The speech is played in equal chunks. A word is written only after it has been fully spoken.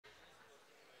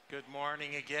Good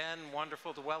morning again.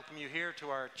 Wonderful to welcome you here to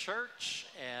our church,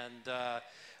 and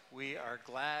we are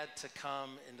glad to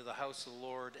come into the house of the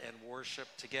Lord and worship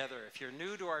together. If you're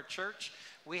new to our church,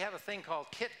 we have a thing called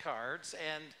kit cards,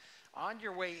 and on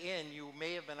your way in, you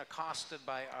may have been accosted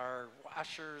by our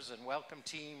ushers and welcome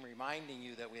team reminding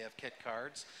you that we have kit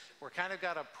cards. We're kind of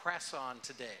got a press on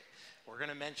today. We're going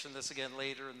to mention this again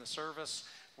later in the service.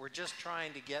 We're just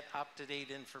trying to get up-to-date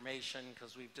information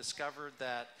because we've discovered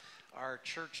that our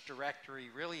church directory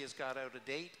really has got out of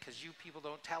date because you people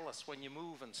don't tell us when you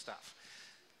move and stuff.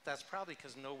 That's probably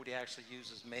because nobody actually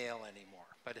uses mail anymore.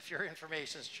 But if your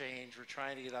information's changed, we're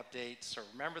trying to get updates. So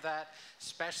remember that,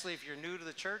 especially if you're new to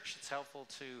the church, it's helpful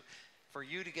for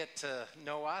you to get to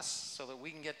know us so that we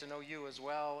can get to know you as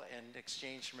well and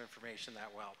exchange some information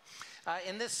that well.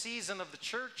 In this season of the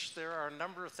church, there are a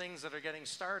number of things that are getting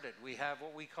started. We have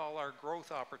what we call our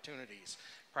growth opportunities.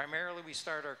 Primarily, we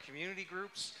start our community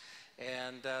groups.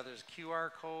 And there's a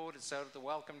QR code. It's out at the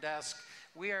welcome desk.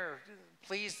 We are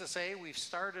pleased to say we've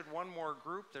started one more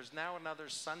group. There's now another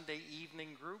Sunday evening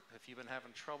group. If you've been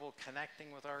having trouble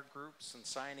connecting with our groups and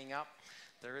signing up,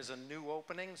 there is a new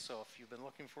opening. So if you've been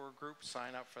looking for a group,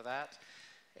 sign up for that.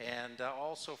 And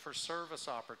also for service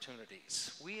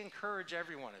opportunities. We encourage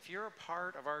everyone, if you're a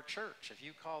part of our church, if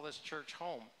you call this church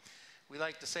home, we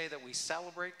like to say that we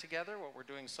celebrate together what we're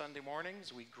doing Sunday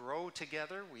mornings. We grow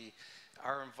together. We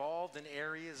are involved in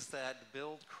areas that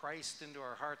build Christ into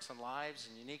our hearts and lives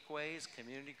in unique ways.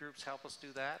 Community groups help us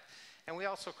do that. And we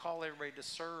also call everybody to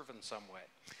serve in some way.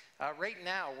 Right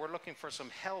now, we're looking for some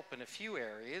help in a few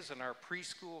areas. In our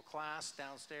preschool class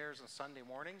downstairs on Sunday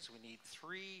mornings, we need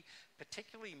 3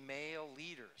 particularly male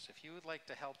leaders. If you would like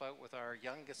to help out with our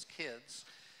youngest kids,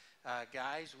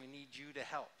 guys, we need you to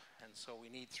help. And so we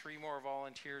need 3 more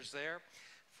volunteers there.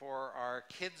 For our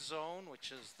kids zone,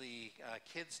 which is the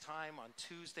kids time on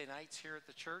Tuesday nights here at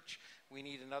the church, we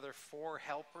need another 4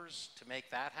 helpers to make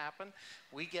that happen.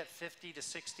 We get 50 to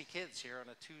 60 kids here on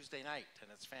a Tuesday night, and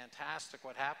it's fantastic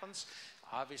what happens.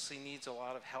 Obviously needs a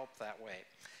lot of help that way.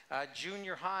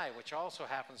 Junior high, which also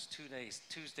happens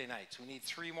Tuesday nights. We need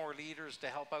 3 more leaders to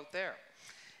help out there.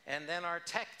 And then our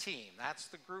tech team, that's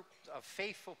the group of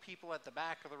faithful people at the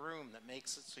back of the room that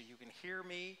makes it so you can hear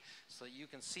me, so that you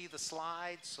can see the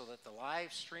slides, so that the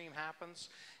live stream happens.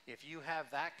 If you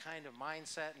have that kind of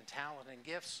mindset and talent and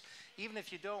gifts, even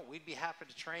if you don't, we'd be happy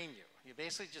to train you. You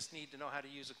basically just need to know how to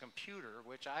use a computer,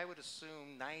 which I would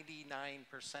assume 99.9%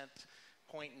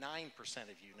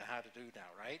 of you know how to do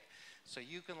now, right? So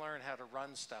you can learn how to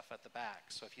run stuff at the back.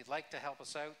 So if you'd like to help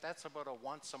us out, that's about a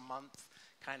once a month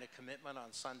kind of commitment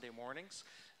on Sunday mornings.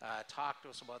 Talk to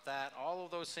us about that. All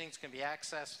of those things can be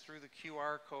accessed through the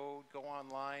QR code. Go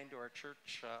online to our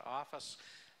church office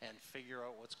and figure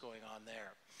out what's going on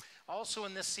there. Also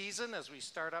in this season, as we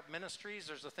start up ministries,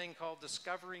 there's a thing called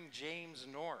Discovering James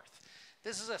North.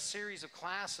 This is a series of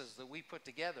classes that we put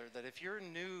together that if you're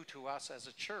new to us as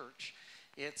a church,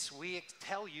 we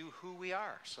tell you who we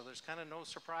are. So there's kind of no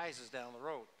surprises down the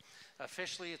road.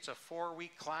 Officially, it's a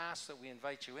 4-week class that we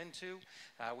invite you into.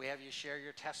 We have you share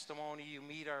your testimony, you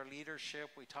meet our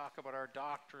leadership, we talk about our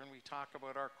doctrine, we talk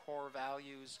about our core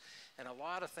values, and a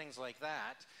lot of things like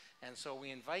that. And so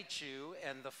we invite you,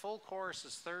 and the full course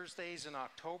is Thursdays in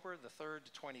October, the 3rd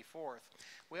to 24th.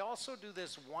 We also do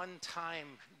this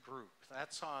one-time group.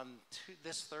 That's on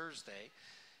this Thursday.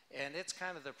 And it's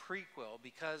kind of the prequel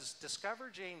because Discover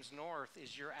James North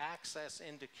is your access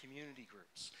into community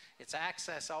groups. It's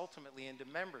access ultimately into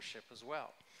membership as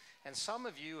well. And some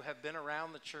of you have been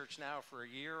around the church now for a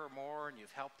year or more and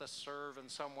you've helped us serve in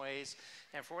some ways.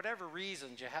 And for whatever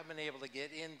reasons, you haven't been able to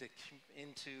get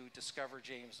into Discover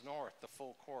James North, the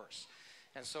full course.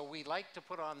 And so we like to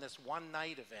put on this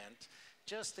one-night event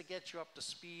just to get you up to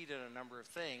speed in a number of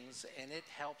things, and it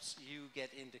helps you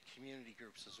get into community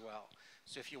groups as well.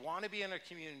 So if you want to be in a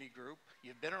community group,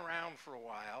 you've been around for a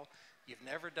while, you've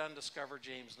never done Discover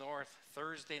James North,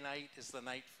 Thursday night is the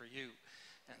night for you.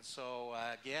 And so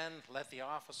again, let the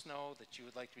office know that you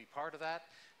would like to be part of that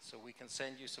so we can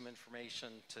send you some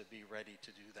information to be ready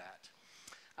to do that.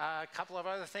 A couple of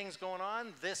other things going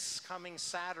on. This coming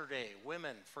Saturday,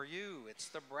 Women for You, it's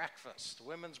the breakfast.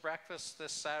 Women's breakfast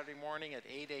this Saturday morning at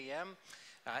 8 a.m.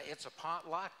 It's a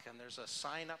potluck, and there's a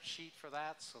sign-up sheet for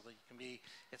that so that you can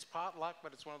it's potluck,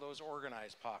 but it's one of those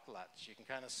organized potlucks. You can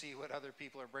kind of see what other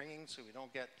people are bringing so we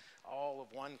don't get all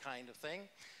of one kind of thing.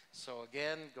 So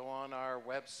again, go on our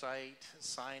website,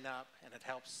 sign up, and it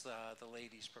helps the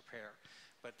ladies prepare.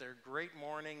 But they're great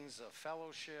mornings of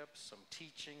fellowship, some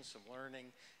teaching, some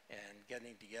learning, and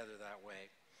getting together that way.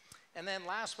 And then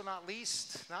last but not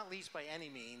least by any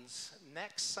means,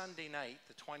 next Sunday night,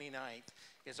 the 29th,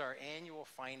 is our annual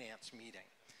finance meeting.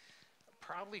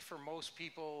 Probably for most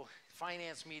people,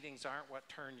 finance meetings aren't what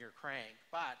turn your crank,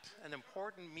 but an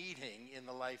important meeting in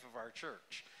the life of our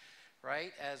church,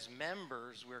 right? As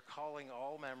members, we're calling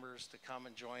all members to come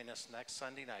and join us next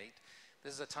Sunday night.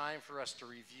 This is a time for us to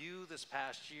review this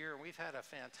past year, and we've had a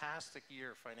fantastic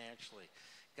year financially.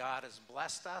 God has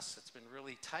blessed us. It's been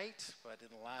really tight, but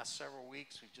in the last several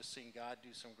weeks, we've just seen God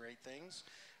do some great things.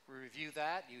 We review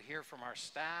that. You hear from our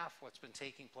staff what's been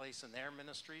taking place in their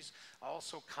ministries,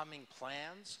 also coming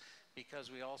plans,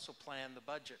 because we also plan the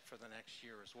budget for the next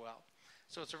year as well.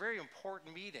 So it's a very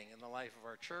important meeting in the life of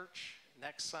our church.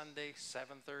 Next Sunday,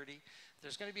 7:30.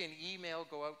 There's going to be an email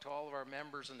go out to all of our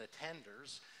members and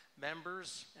attenders.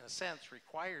 Members, in a sense,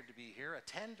 required to be here.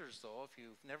 Attenders, though, if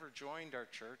you've never joined our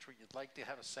church, or you'd like to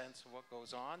have a sense of what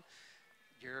goes on,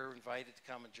 you're invited to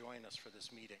come and join us for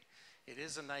this meeting. It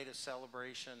is a night of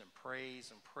celebration and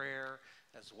praise and prayer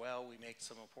as well. We make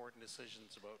some important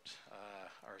decisions about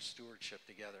our stewardship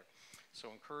together.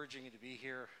 So encouraging you to be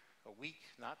here a week,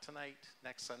 not tonight,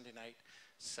 next Sunday night,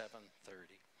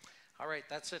 7:30. All right,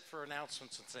 that's it for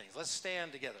announcements and things. Let's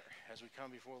stand together as we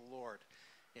come before the Lord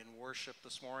in worship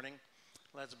this morning.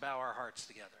 Let's bow our hearts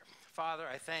together. Father,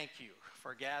 I thank you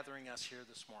for gathering us here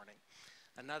this morning.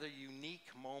 Another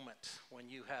unique moment when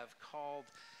you have called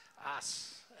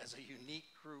us as a unique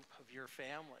group of your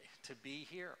family to be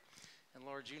here. And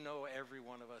Lord, you know every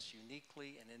one of us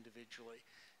uniquely and individually.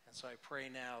 And so I pray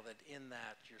now that in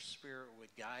that your Spirit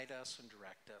would guide us and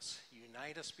direct us,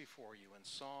 unite us before you in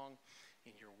song,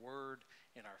 in your word,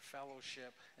 in our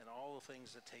fellowship, and all the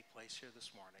things that take place here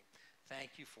this morning.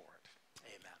 Thank you for it.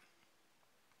 Amen.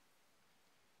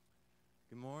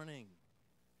 Good morning.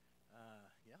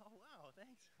 Oh wow,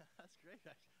 thanks. That's great.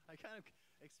 I kind of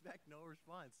expect no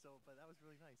response, but that was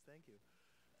really nice. Thank you.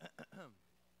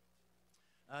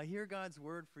 Hear God's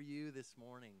word for you this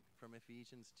morning from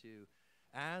Ephesians 2.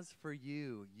 As for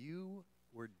you, you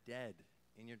were dead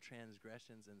in your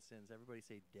transgressions and sins. Everybody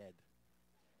say dead.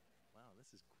 Wow,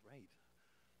 this is great.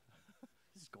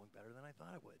 This is going better than I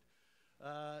thought it would.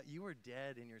 You were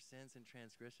dead in your sins and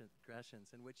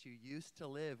transgressions in which you used to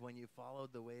live when you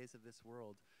followed the ways of this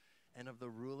world and of the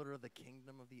ruler of the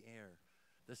kingdom of the air,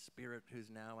 the spirit who's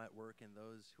now at work in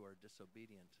those who are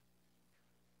disobedient.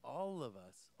 All of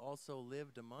us also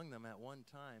lived among them at one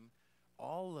time.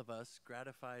 All of us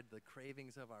gratified the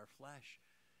cravings of our flesh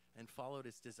and followed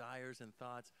its desires and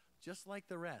thoughts. Just like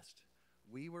the rest,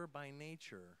 we were by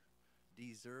nature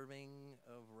deserving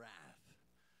of wrath.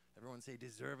 Everyone say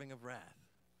deserving of wrath.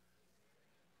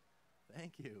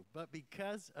 Thank you. But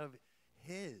because of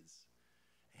his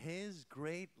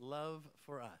great love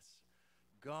for us,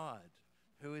 God,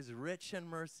 who is rich in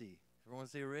mercy, everyone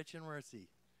say rich in mercy.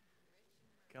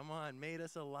 Come on, made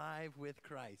us alive with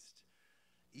Christ,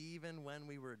 even when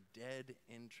we were dead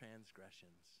in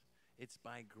transgressions. It's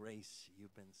by grace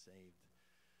you've been saved.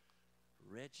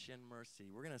 Rich in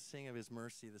mercy. We're going to sing of his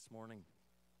mercy this morning.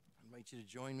 I invite you to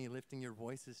join me lifting your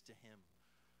voices to him.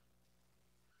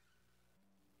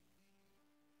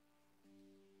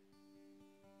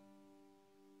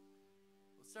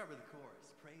 We'll start with the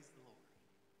chorus. Praise the Lord.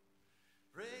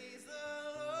 Praise the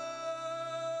Lord,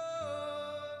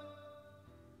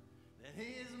 that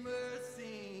his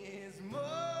mercy is more.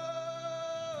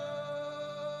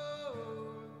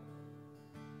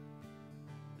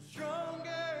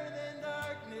 Stronger than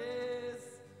darkness,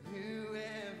 new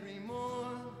every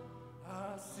morn.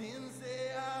 Our sins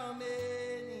they are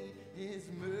many, his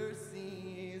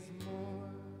mercy is more.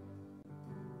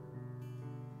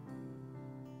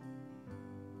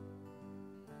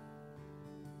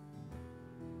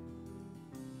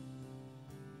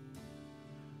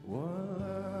 What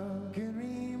love can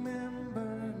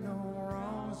remember no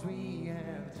wrongs we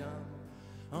have done.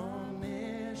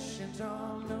 Omniscient,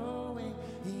 all-knowing,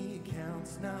 he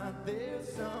counts not their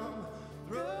sum.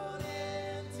 Thrown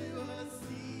into a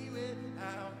sea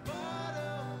without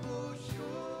bottom or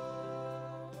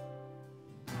shore.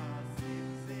 Our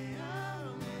sins they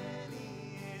are many,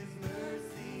 his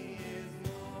mercy is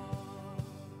more.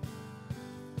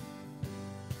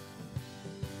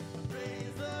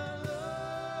 Praise the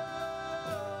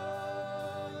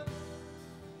Lord,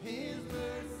 his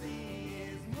mercy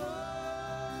is more.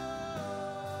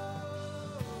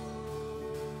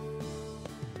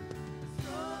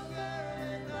 Stronger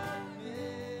than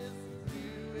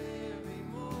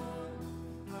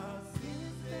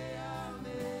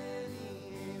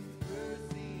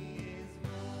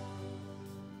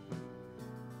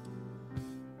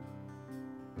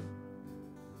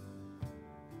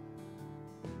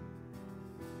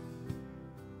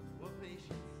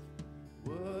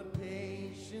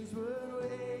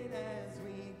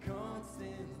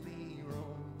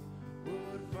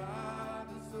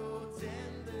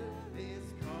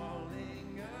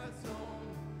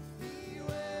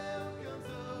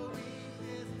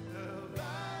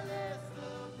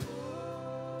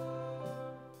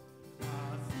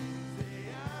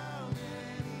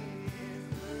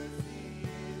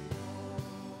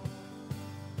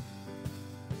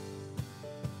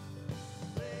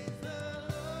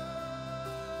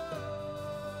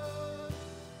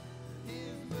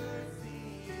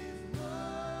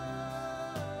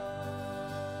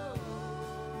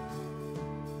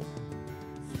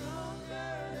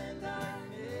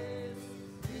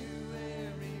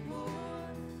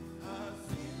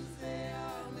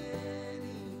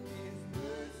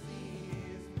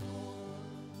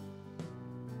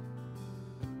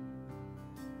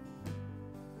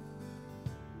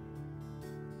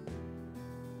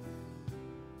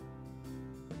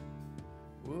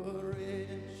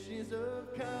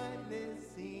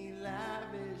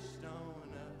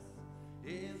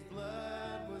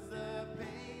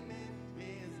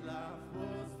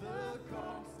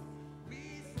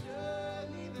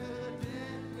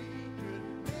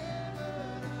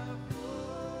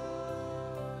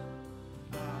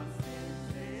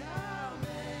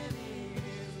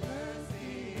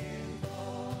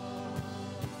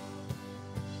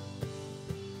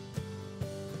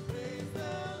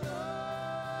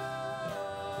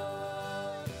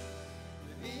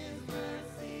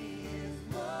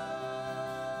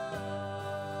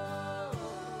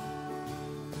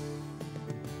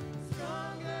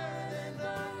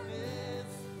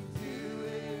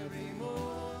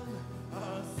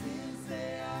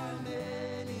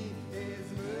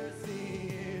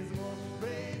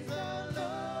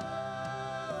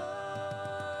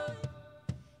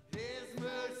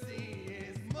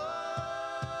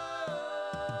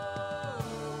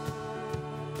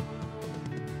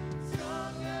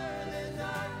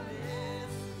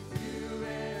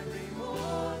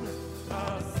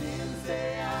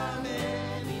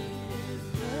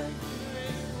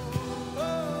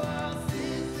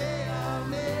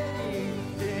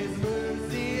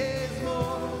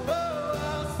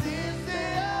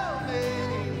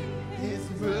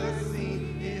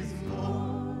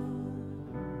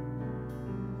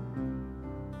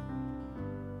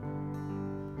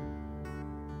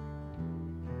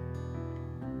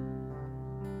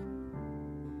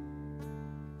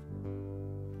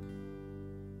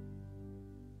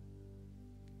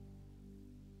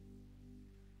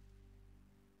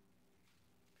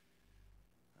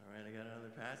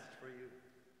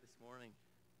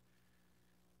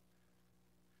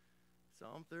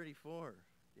Psalm 34.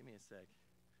 Give me a sec.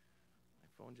 My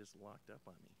phone just locked up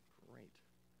on me. Great.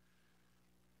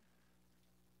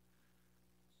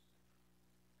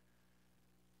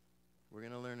 We're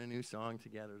going to learn a new song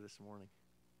together this morning.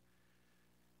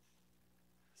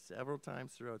 Several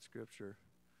times throughout Scripture,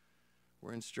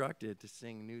 we're instructed to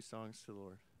sing new songs to the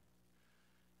Lord.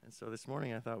 And so this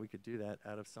morning I thought we could do that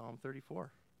out of Psalm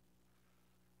 34.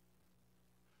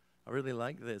 I really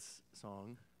like this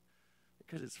song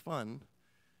because it's fun,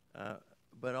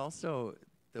 but also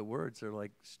the words are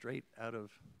like straight out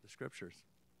of the Scriptures.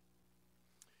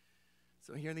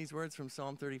 So hear these words from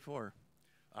Psalm 34.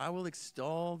 I will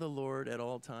extol the Lord at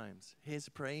all times. His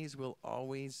praise will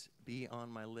always be on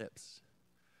my lips.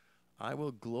 I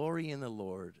will glory in the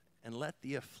Lord, and let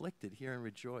the afflicted hear and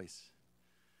rejoice.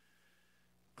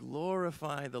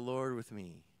 Glorify the Lord with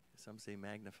me. Some say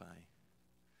magnify.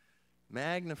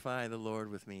 Magnify the Lord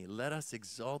with me. Let us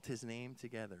exalt his name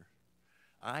together.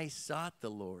 I sought the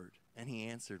Lord, and he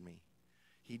answered me.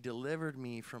 He delivered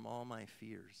me from all my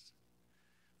fears.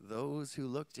 Those who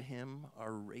look to him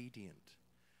are radiant.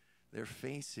 Their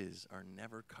faces are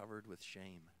never covered with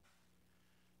shame.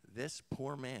 This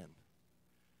poor man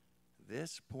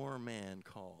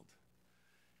called,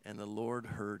 and the Lord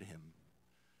heard him.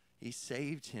 He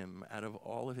saved him out of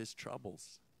all of his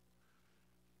troubles.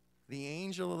 The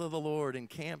angel of the Lord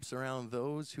encamps around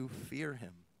those who fear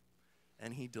him,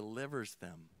 and he delivers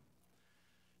them.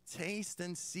 Taste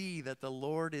and see that the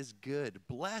Lord is good.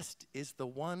 Blessed is the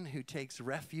one who takes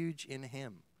refuge in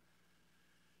him.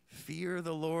 Fear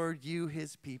the Lord, you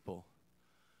his people,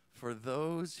 for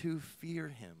those who fear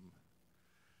him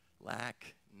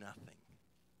lack nothing.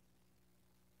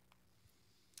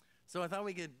 So I thought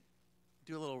we could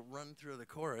do a little run through the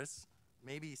chorus.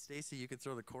 Maybe, Stacy, you could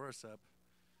throw the chorus up.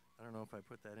 I don't know if I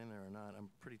put that in there or not. I'm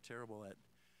pretty terrible at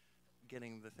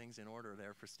getting the things in order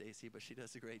there for Stacy, but she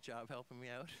does a great job helping me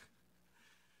out.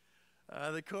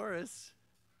 The chorus,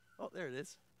 oh, there it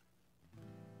is.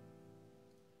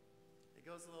 It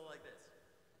goes a little like this.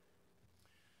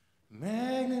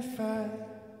 Magnify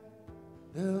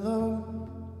the Lord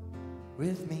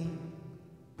with me.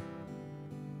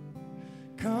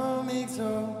 Come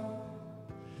exalt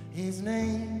his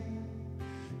name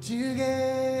together.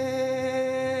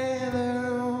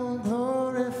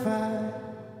 Glorify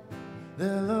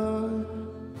the Lord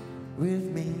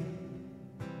with me.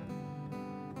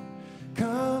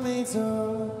 Come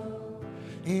exalt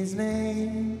his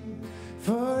name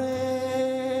forever.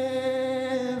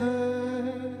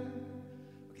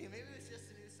 Okay, maybe it's just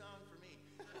a new song for me.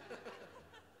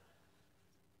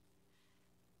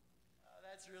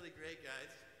 That's really great,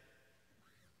 guys.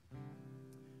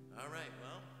 All right,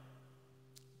 well,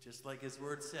 just like his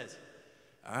word says,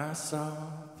 I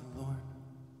sought the Lord,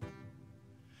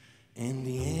 and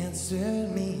he answered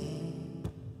me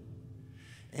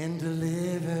and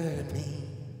delivered me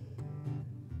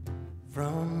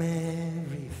from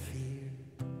every fear.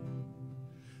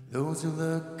 Those who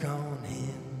look on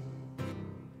him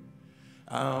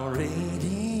are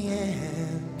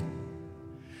radiant.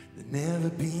 They'll never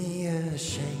be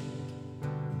ashamed.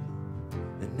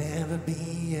 They'll never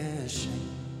be ashamed.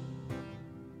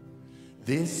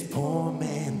 This poor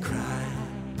man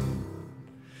cried,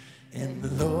 and the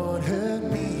Lord heard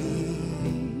me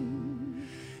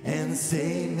and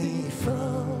saved me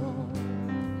from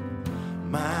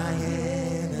my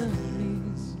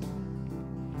enemies.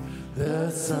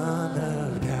 The Son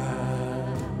of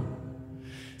God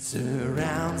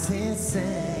surrounds his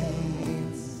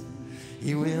saints.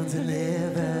 He will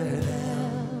deliver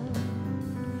them.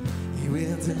 He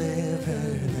will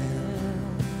deliver them.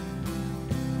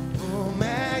 Oh,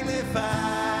 magnify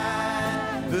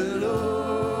the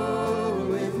Lord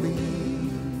with me.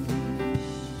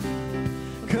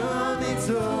 Come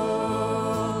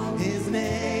exalt his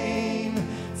name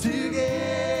together.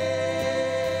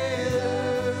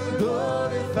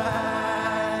 Glorify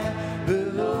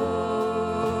the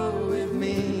Lord with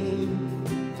me.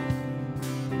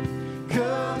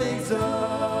 Come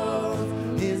exalt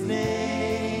his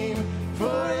name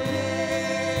forever.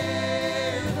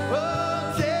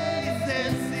 Oh, taste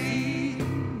and see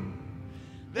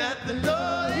that the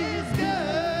Lord is good.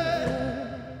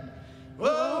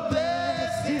 Oh,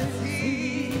 blessed is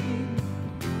he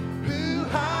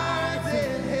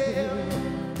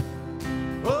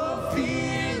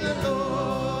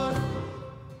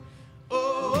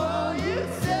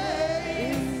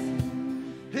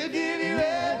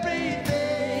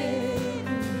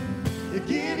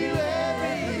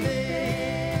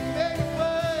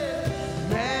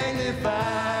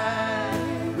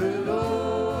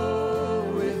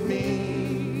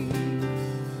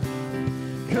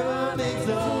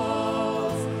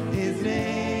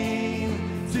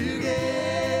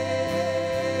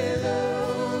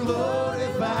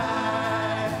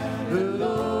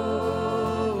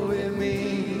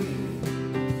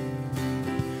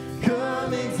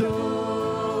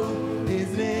extol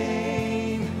his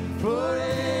name forever.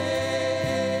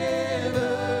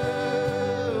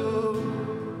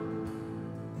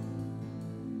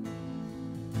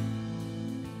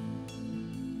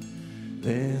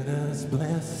 Let us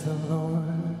bless the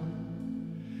Lord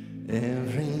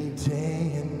every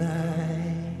day and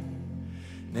night,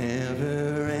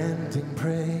 never-ending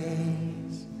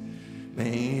praise.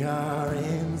 May our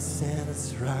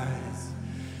incense rise.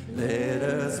 Let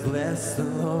us bless the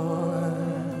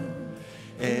Lord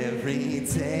every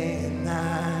day and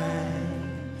night,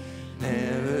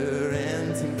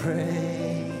 never-ending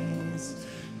praise.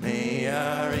 May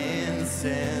our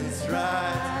incense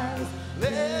rise.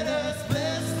 Let us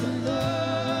bless the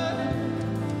Lord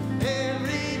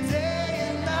every day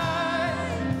and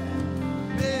night,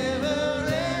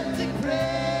 never-ending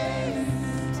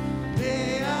praise.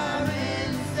 May our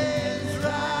incense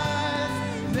rise.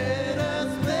 Let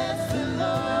us bless the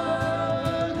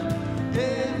Lord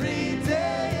every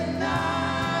day and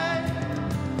night,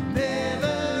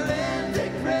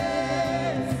 never-ending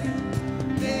praise.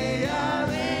 May our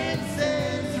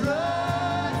incense rise.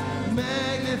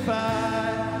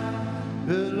 Magnify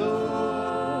the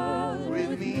Lord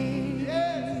with me.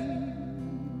 Yes.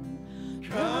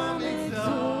 Come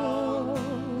exalt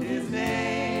his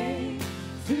name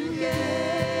together.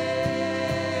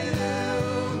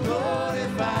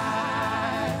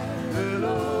 Glorify the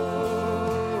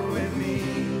Lord with me.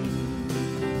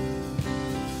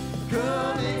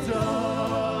 Come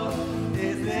exalt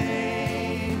his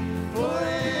name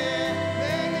forever.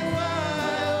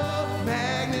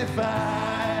 Magnify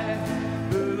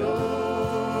the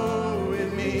Lord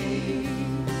with me.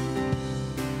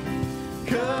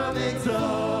 Come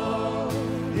exalt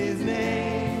his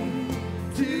name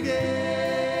together.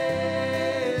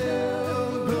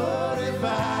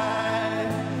 Glorify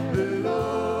the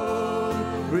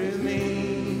Lord with me.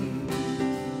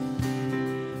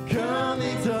 Come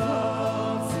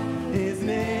exalt his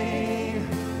name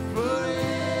forever.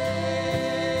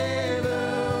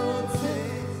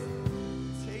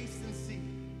 Taste and see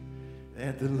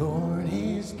that the Lord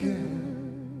is good.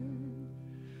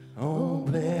 Oh,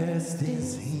 blessed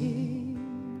is he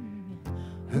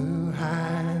who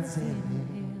hides in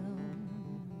him.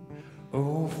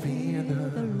 Oh, fear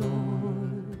the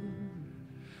Lord.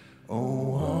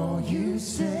 Oh, all you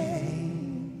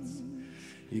saints,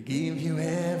 you give you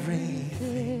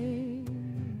everything.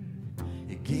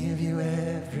 You give you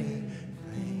everything.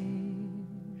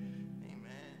 Amen.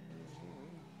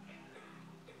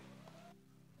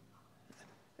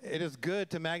 It is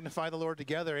good to magnify the Lord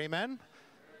together. Amen?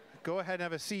 Go ahead and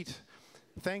have a seat.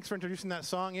 Thanks for introducing that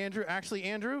song, Andrew. Actually,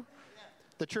 Andrew,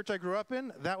 the church I grew up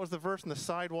in, that was the verse on the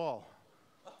side wall.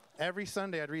 Every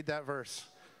Sunday I'd read that verse.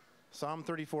 Psalm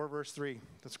 34, verse 3.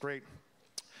 That's great.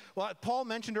 Well, Paul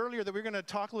mentioned earlier that we're going to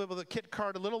talk a little about the kit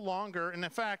card a little longer. And in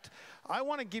fact, I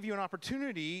want to give you an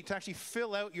opportunity to actually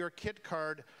fill out your kit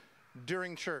card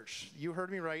during church. You heard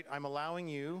me right. I'm allowing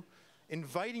you,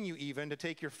 inviting you even, to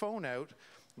take your phone out,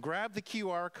 grab the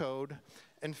QR code,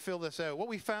 and fill this out. What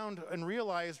we found and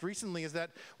realized recently is that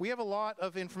we have a lot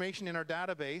of information in our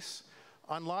database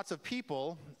on lots of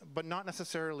people, but not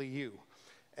necessarily you.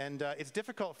 And it's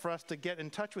difficult for us to get in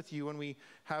touch with you when we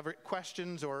have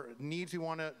questions or needs we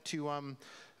want to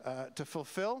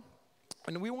fulfill.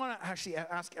 And we want to actually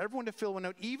ask everyone to fill one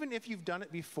out, even if you've done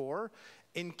it before,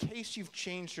 in case you've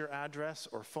changed your address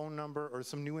or phone number or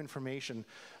some new information.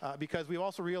 Because we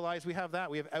also realize we have that.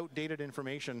 We have outdated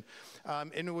information.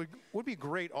 And it would be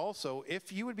great also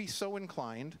if you would be so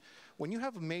inclined, when you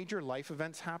have major life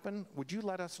events happen, would you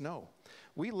let us know?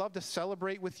 We love to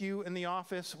celebrate with you in the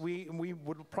office. We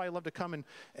would probably love to come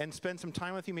and spend some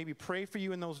time with you, maybe pray for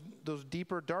you in those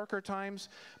deeper, darker times.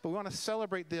 But we want to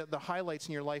celebrate the highlights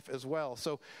in your life as well.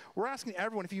 So we're asking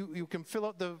everyone if you can fill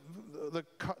out the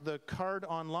card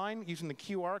online using the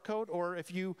QR code, or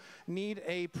if you need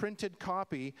a printed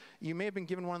copy, you may have been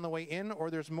given one on the way in,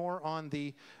 or there's more on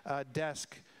the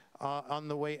desk on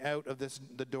the way out of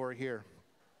the door here.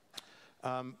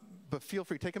 But feel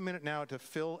free, take a minute now to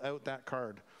fill out that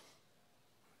card.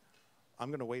 I'm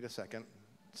going to wait a second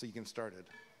so you can start it.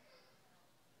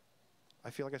 I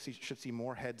feel like I should see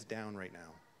more heads down right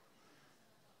now.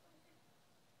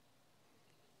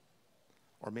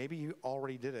 Or maybe you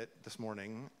already did it this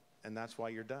morning, and that's why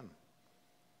you're done.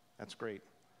 That's great.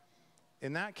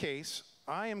 In that case,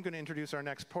 I am going to introduce our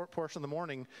next portion of the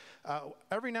morning.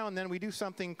 Every now and then we do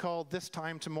something called This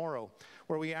Time Tomorrow,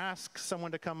 where we ask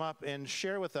someone to come up and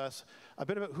share with us a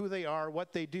bit about who they are,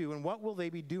 what they do, and what will they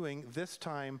be doing this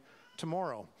time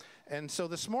tomorrow. And so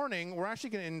this morning, we're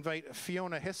actually going to invite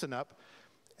Fiona Hisson up.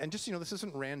 And just, this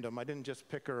isn't random. I didn't just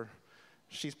pick her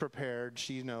She's prepared.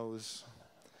 She knows.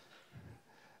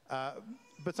 But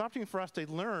it's an opportunity for us to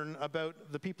learn about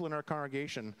the people in our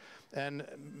congregation. And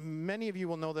many of you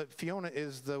will know that Fiona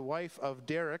is the wife of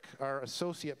Derek, our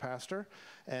associate pastor.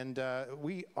 And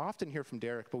we often hear from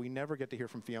Derek, but we never get to hear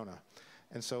from Fiona.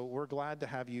 And so we're glad to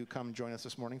have you come join us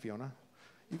this morning, Fiona.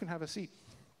 You can have a seat.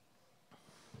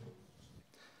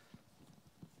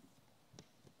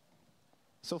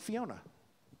 So Fiona.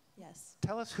 Yes.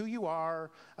 Tell us who you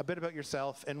are, a bit about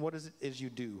yourself, and what it is you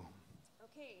do.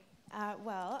 Okay.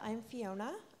 Well, I'm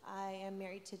Fiona. I am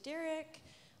married to Derek.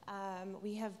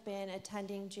 We have been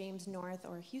attending James North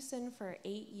or Houston for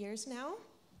 8 years now.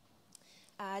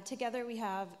 Together we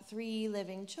have 3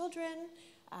 living children,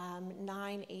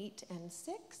 9, 8, and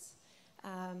 6.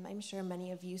 I'm sure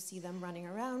many of you see them running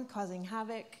around causing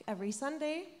havoc every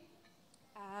Sunday.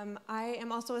 I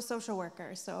am also a social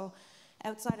worker, so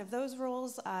outside of those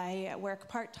roles, I work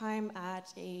part-time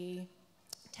at a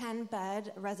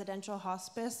 10-bed residential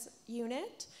hospice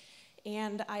unit,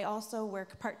 and I also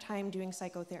work part-time doing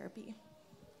psychotherapy.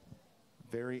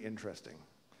 Very interesting.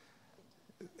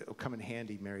 It'll come in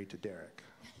handy married to Derek.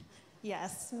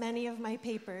 Yes, many of my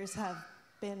papers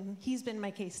he's been my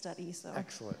case study, so.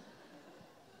 Excellent.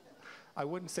 I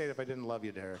wouldn't say it if I didn't love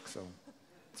you, Derek, so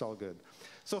it's all good.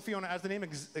 So Fiona, as the name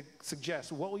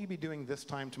suggests, what will you be doing this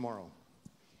time tomorrow?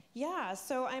 Yeah,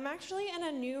 so I'm actually in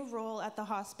a new role at the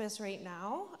hospice right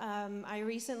now. I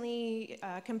recently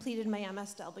completed my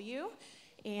MSW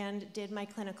and did my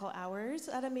clinical hours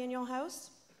at Emmanuel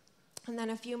House. And then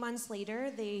a few months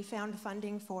later, they found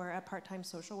funding for a part-time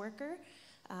social worker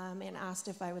and asked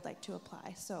if I would like to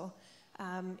apply. So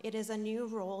it is a new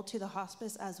role to the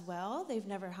hospice as well. They've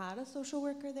never had a social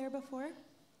worker there before.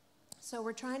 So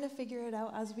we're trying to figure it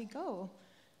out as we go,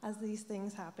 as these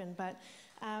things happen. But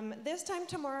this time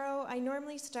tomorrow, I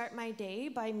normally start my day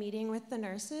by meeting with the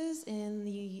nurses in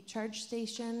the charge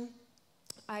station.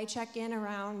 I check in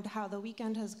around how the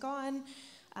weekend has gone,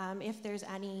 if there's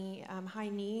any high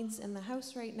needs in the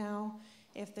house right now,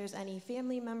 if there's any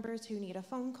family members who need a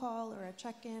phone call or a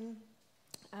check-in.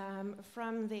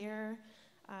 From there,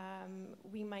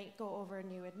 we might go over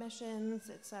new admissions,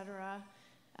 etc.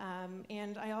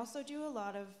 And I also do a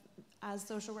lot of, as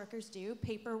social workers do,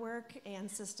 paperwork and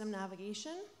system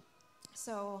navigation.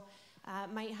 So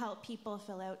might help people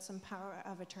fill out some power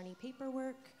of attorney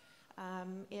paperwork.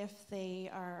 If they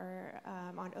are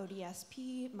on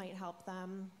ODSP, might help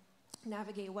them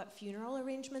navigate what funeral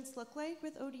arrangements look like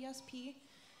with ODSP.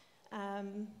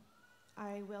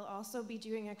 I will also be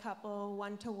doing a couple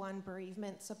one-to-one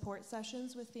bereavement support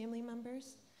sessions with family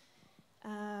members.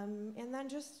 And then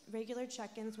just regular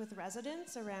check-ins with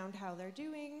residents around how they're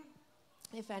doing.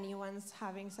 If anyone's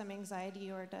having some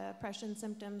anxiety or depression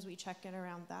symptoms, we check in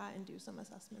around that and do some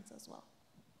assessments as well.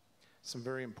 Some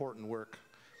very important work.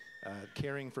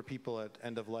 Caring for people at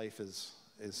end of life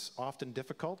is often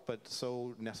difficult, but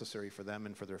so necessary for them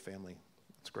and for their family.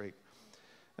 It's great.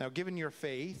 Now, given your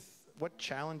faith, what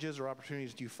challenges or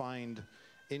opportunities do you find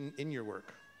in your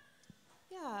work?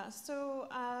 Yeah, so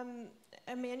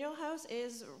Emmanuel House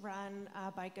is run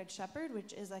by Good Shepherd,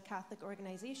 which is a Catholic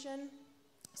organization.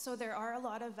 So there are a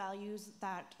lot of values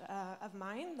that of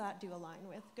mine that do align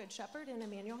with Good Shepherd and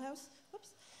Emmanuel House.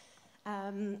 Whoops.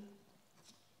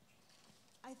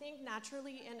 I think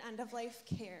naturally in end-of-life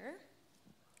care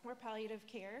or palliative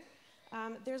care,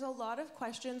 there's a lot of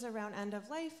questions around end of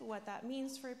life, what that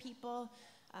means for people.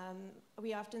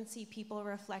 We often see people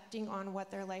reflecting on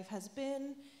what their life has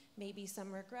been, maybe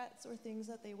some regrets or things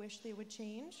that they wish they would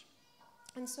change.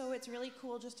 And so it's really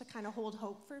cool just to kind of hold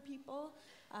hope for people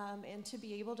and to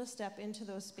be able to step into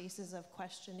those spaces of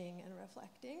questioning and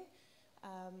reflecting.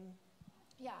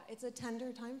 Yeah, it's a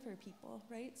tender time for people,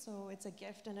 right? So it's a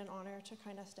gift and an honor to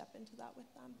kind of step into that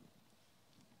with them.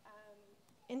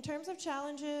 In terms of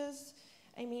challenges,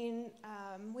 I mean,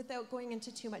 without going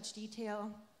into too much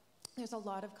detail, there's a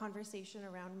lot of conversation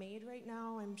around MAID right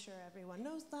now. I'm sure everyone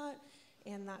knows that.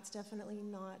 And that's definitely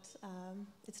not,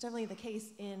 it's definitely the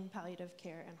case in palliative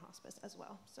care and hospice as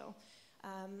well. So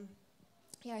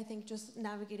yeah, I think just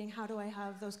navigating how do I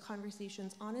have those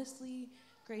conversations honestly,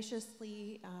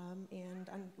 graciously, and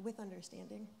with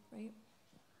understanding, right?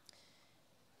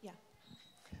 Yeah.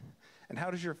 And how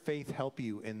does your faith help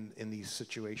you in these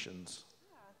situations?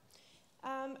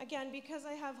 Again, because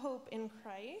I have hope in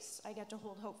Christ, I get to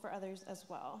hold hope for others as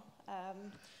well.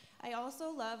 I also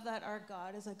love that our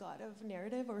God is a God of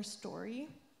narrative or story.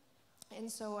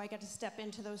 And so I get to step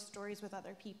into those stories with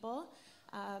other people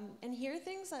and hear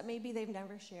things that maybe they've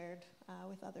never shared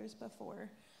with others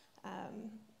before.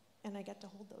 And I get to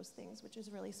hold those things, which is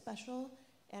really special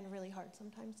and really hard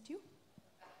sometimes too.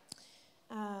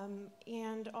 And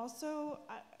And also,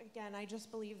 again, I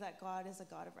just believe that God is a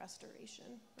God of restoration,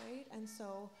 right? And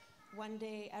so one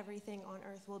day everything on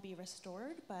earth will be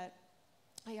restored, but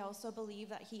I also believe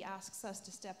that he asks us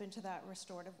to step into that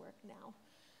restorative work now.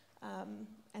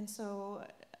 And so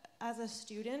as a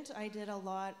student, I did a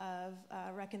lot of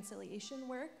reconciliation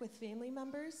work with family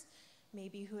members,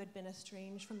 maybe who had been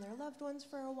estranged from their loved ones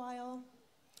for a while,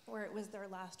 or it was their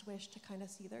last wish to kind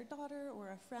of see their daughter or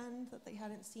a friend that they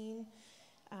hadn't seen.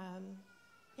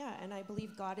 And I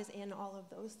believe God is in all of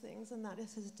those things, and that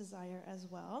is his desire as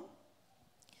well.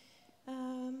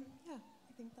 I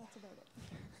think that's about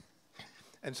it.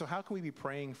 And so how can we be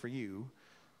praying for you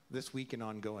this week and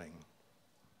ongoing?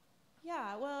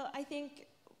 Yeah, well, I think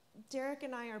Derek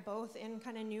and I are both in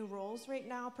kind of new roles right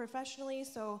now professionally,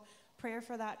 so prayer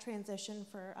for that transition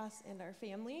for us and our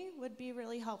family would be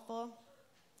really helpful.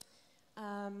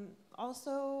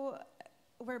 Also,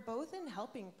 we're both in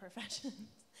helping professions,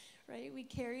 right? We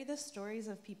carry the stories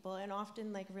of people and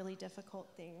often like really difficult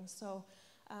things. So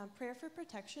prayer for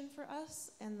protection for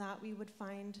us, and that we would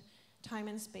find time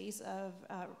and space of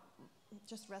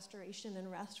just restoration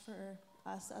and rest for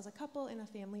us as a couple and a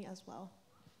family as well.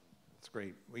 That's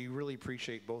great. We really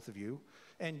appreciate both of you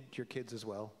and your kids as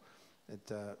well.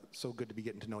 It's so good to be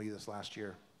getting to know you this last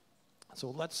year. So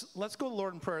let's go to the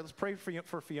Lord in prayer. Let's pray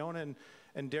for Fiona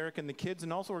and Derek and the kids,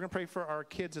 and also we're going to pray for our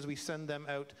kids as we send them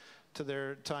out to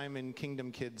their time in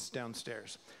Kingdom Kids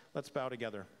downstairs. Let's bow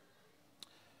together.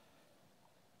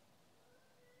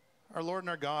 Our Lord and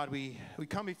our God, we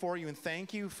come before you and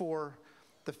thank you for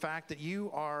the fact that you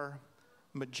are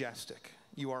majestic.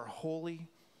 You are holy.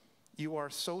 You are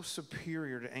so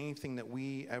superior to anything that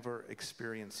we ever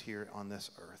experience here on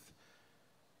this earth.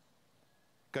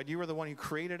 God, you are the one who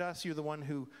created us. You're the one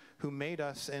who made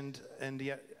us, and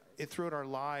yet throughout our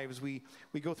lives, we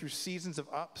go through seasons of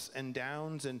ups and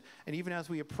downs, and even as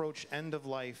we approach end of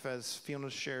life, as Fiona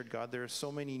shared, God, there are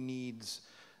so many needs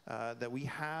that we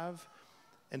have,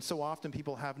 and so often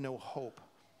people have no hope.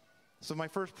 So my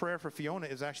first prayer for Fiona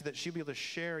is actually that she'll be able to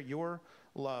share your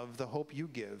love, the hope you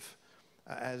give,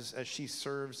 as she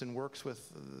serves and works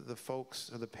with the folks,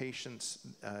 the patients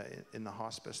in the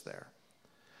hospice there.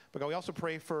 But God, we also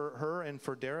pray for her and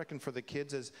for Derek and for the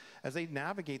kids as they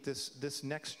navigate this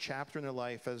next chapter in their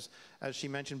life. As she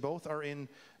mentioned, both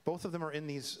of them are in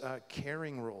these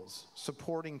caring roles,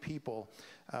 supporting people,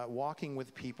 walking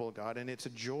with people, God, and it's a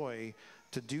joy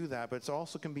to do that. But it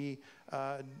also can be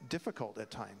difficult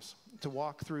at times. To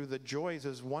walk through the joys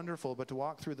is wonderful, but to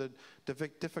walk through the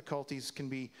difficulties can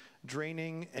be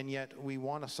draining, and yet we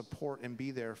want to support and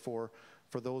be there for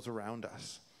those around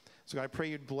us. So God, I pray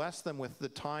you'd bless them with the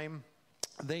time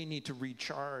they need to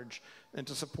recharge and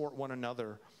to support one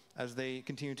another as they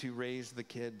continue to raise the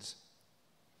kids.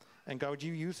 And God, would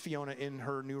you use Fiona in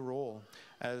her new role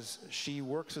as she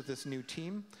works with this new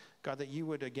team? God, that you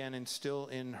would again instill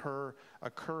in her a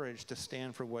courage to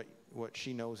stand for what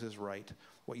she knows is right,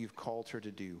 what you've called her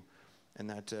to do. And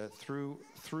that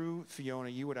through Fiona,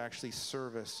 you would actually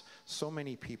service so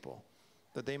many people,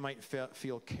 that they might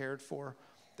feel cared for,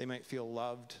 they might feel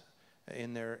loved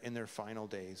in their final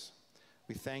days.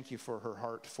 We thank you for her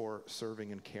heart for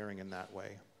serving and caring in that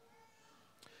way.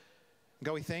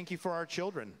 God, we thank you for our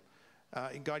children.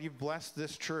 God, you've blessed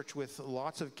this church with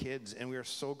lots of kids, and we are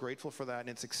so grateful for that, and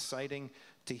it's exciting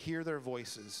to hear their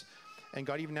voices. And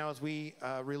God, even now as we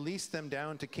release them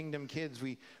down to Kingdom Kids,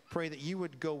 we pray that you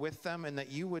would go with them and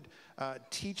that you would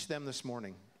teach them this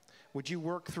morning. Would you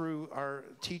work through our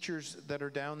teachers that are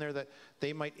down there, that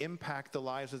they might impact the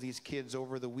lives of these kids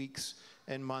over the weeks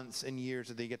and months and years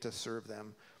that they get to serve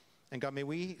them. And God, may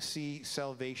we see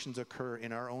salvations occur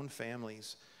in our own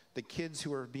families, the kids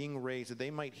who are being raised, that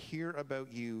they might hear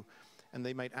about you and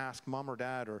they might ask mom or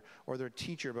dad or their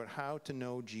teacher about how to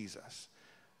know Jesus.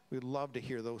 We'd love to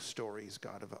hear those stories,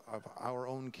 God, of our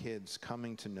own kids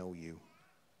coming to know you.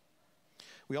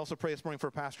 We also pray this morning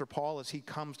for Pastor Paul as he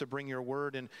comes to bring your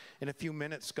word in a few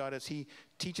minutes, God, as he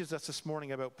teaches us this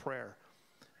morning about prayer.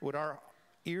 Would our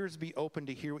ears be open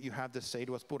to hear what you have to say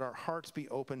to us? Would our hearts be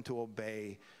open to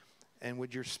obey? And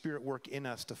would your Spirit work in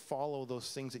us to follow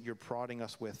those things that you're prodding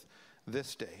us with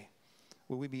this day?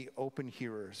 Would we be open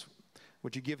hearers?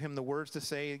 Would you give him the words to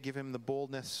say, give him the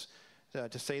boldness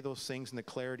to say those things and the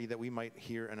clarity that we might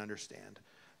hear and understand?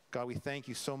 God, we thank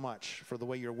you so much for the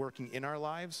way you're working in our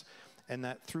lives, and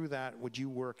that through that, would you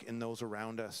work in those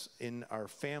around us, in our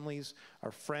families,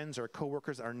 our friends, our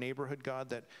coworkers, our neighborhood, God,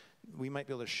 that we might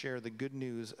be able to share the good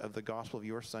news of the gospel of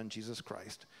your Son, Jesus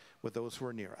Christ, with those who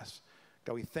are near us.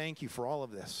 God, we thank you for all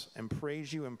of this and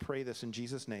praise you and pray this in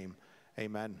Jesus' name.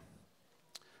 Amen.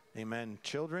 Amen.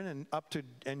 Children and up to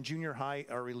and junior high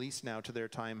are released now to their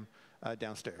time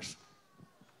downstairs.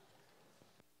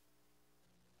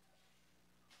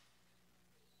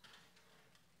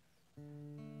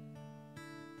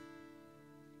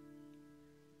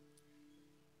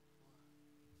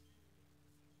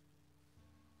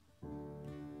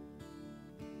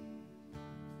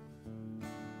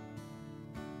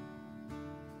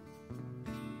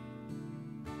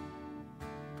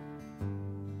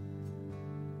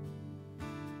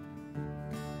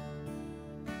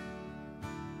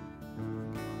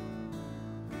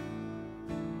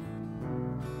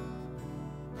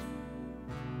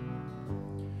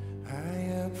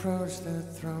 Approach the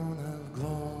throne of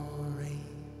glory.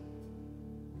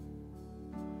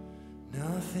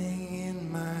 Nothing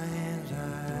in my hands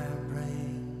I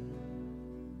bring,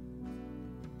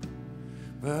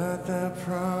 but the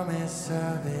promise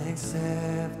of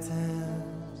acceptance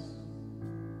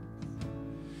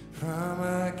from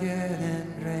a good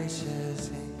and gracious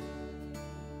King.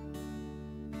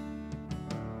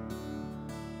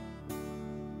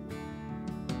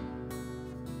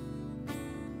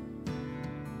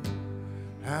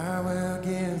 I will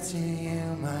give to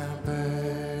you my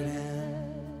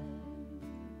burden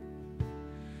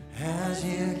as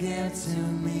you give to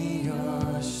me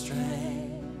your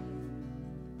strength.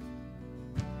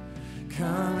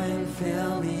 Come and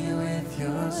fill me with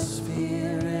your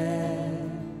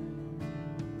spirit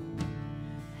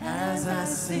as I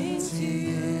sing to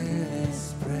you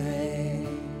this praise.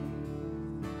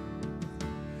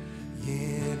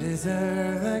 You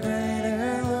deserve the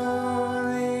greater glory.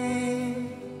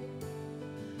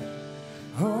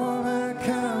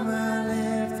 Overcome, I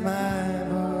lift my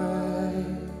voice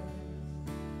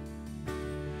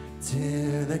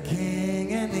to the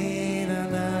King in need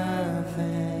of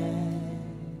nothing.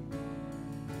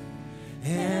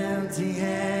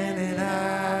 Empty-handed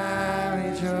I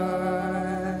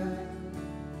rejoice.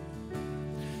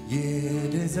 You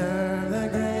deserve the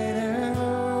greater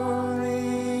glory.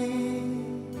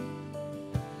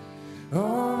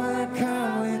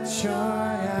 Overcome with joy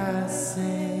I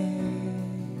sing.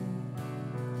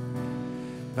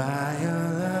 By your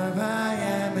love I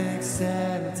am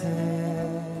accepted.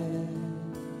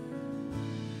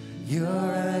 You're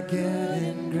a good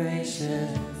and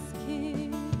gracious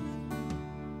King.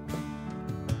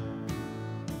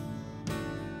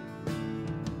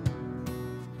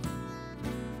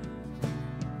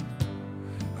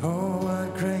 Oh,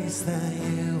 what grace that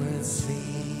you would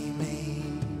see me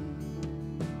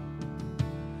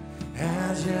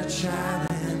as your child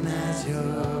and as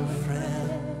your friend.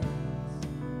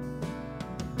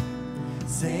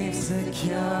 Safe,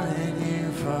 secure in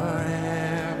you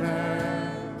forever.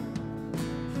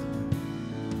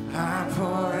 I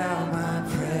pour out my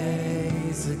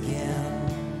praise again.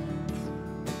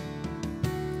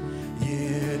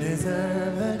 You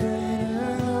deserve the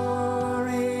greater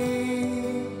glory.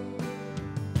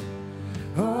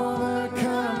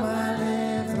 Overcome, I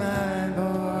lift my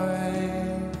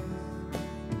voice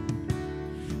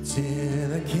to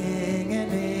the King in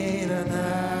need of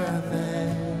nothing.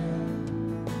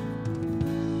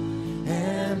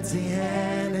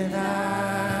 Empty-handed I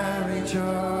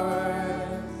rejoice.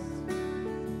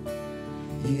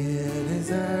 You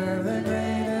deserve the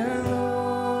greater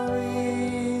glory.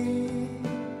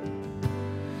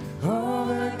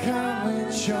 Overcome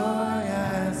with joy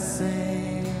I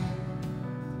sing.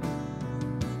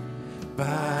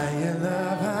 By your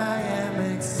love I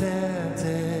am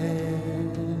accepted.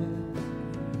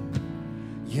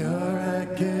 You're a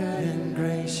good and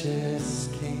gracious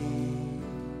King.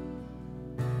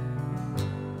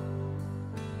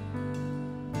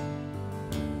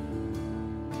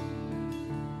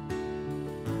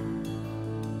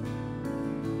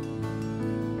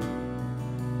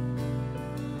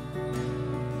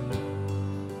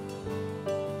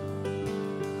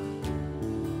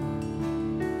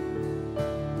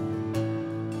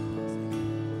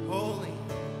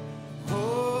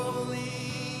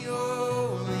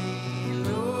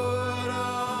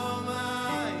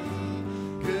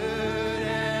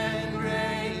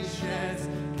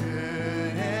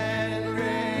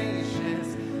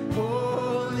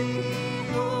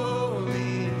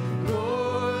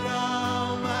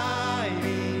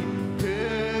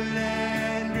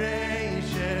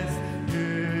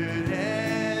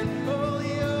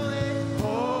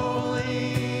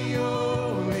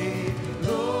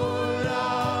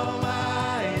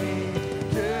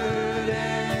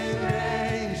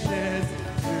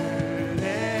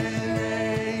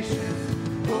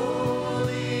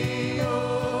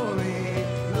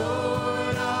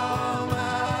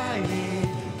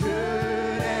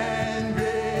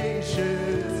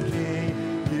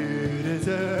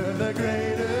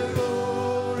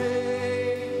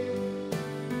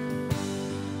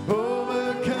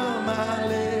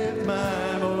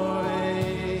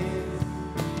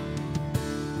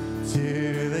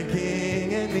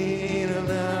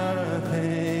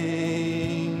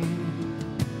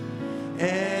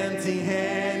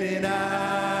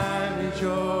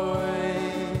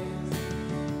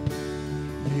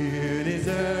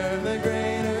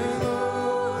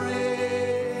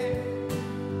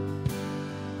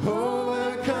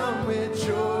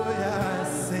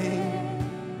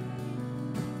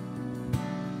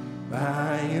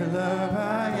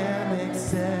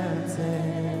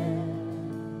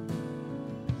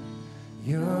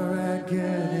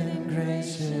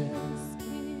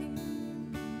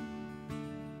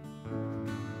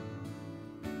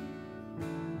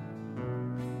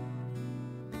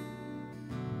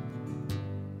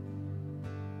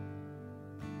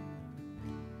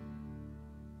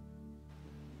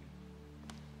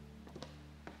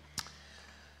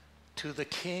 To the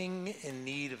King in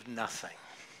need of nothing,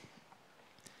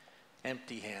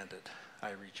 empty-handed, I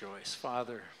rejoice.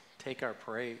 Father, take our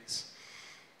praise.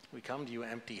 We come to you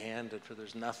empty-handed, for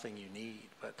there's nothing you need.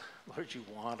 But Lord, you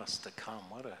want us to come.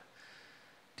 What a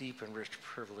deep and rich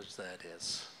privilege that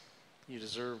is. You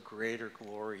deserve greater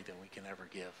glory than we can ever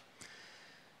give.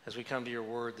 As we come to your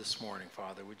word this morning,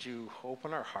 Father, would you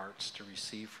open our hearts to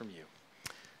receive from you,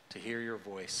 to hear your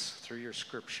voice through your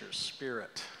scriptures.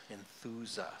 Spirit,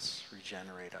 enthuse us,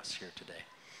 regenerate us here today.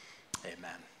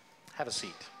 Amen. Have a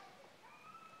seat.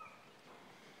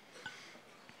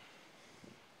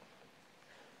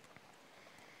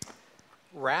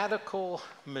 Radical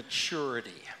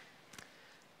maturity.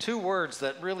 Two words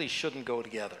that really shouldn't go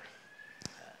together.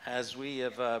 As we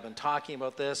have been talking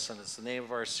about this, and it's the name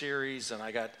of our series, and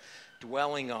I got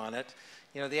dwelling on it,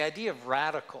 you know, the idea of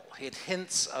radical, it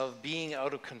hints of being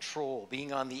out of control,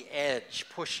 being on the edge,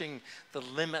 pushing the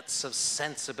limits of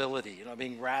sensibility, you know,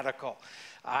 being radical.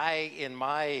 I don't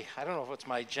know if it's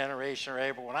my generation or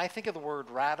age, but when I think of the word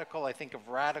radical, I think of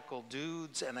radical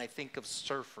dudes and I think of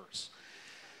surfers.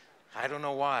 I don't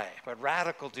know why, but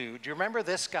radical dude. Do you remember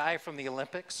this guy from the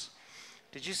Olympics?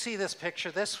 Did you see this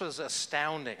picture? This was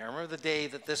astounding. I remember the day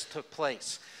that this took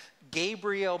place.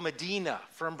 Gabriel Medina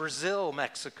from Brazil,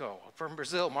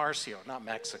 Marcio, not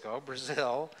Mexico,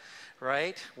 Brazil,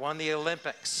 right? Won the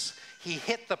Olympics. He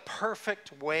hit the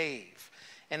perfect wave.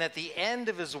 And at the end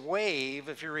of his wave,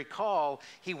 if you recall,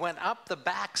 he went up the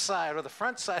backside or the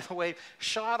front side of the wave,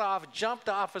 shot off, jumped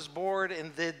off his board,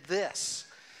 and did this.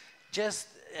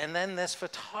 And then this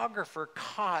photographer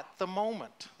caught the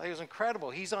moment. It was incredible.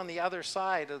 He's on the other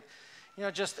side of, you know,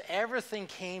 just everything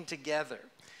came together.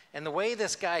 And the way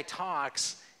this guy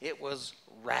talks, it was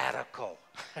radical,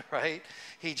 right?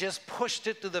 He just pushed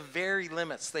it to the very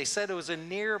limits. They said it was a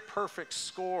near perfect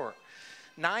score.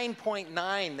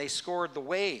 9.9, they scored the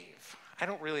wave. I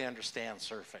don't really understand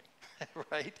surfing,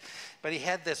 right? But he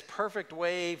had this perfect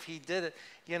wave. He did it,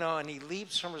 you know, and he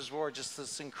leaps from his board, just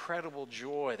this incredible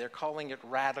joy. They're calling it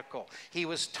radical. He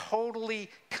was totally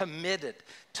committed,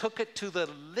 took it to the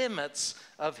limits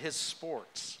of his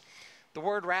sports. The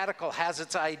word radical has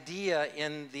its idea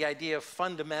in the idea of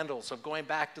fundamentals, of going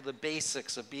back to the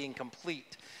basics, of being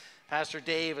complete. Pastor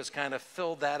Dave has kind of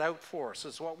filled that out for us.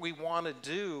 It's what we want to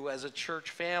do as a church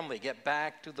family, get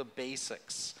back to the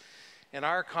basics. In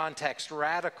our context,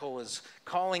 radical is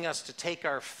calling us to take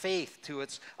our faith to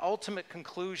its ultimate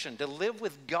conclusion, to live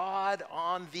with God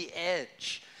on the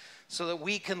edge so that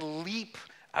we can leap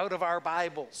out of our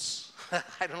Bibles.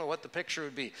 I don't know what the picture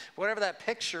would be. Whatever that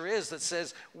picture is that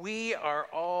says we are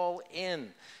all in,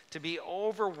 to be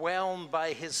overwhelmed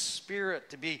by his Spirit,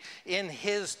 to be in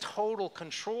his total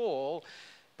control.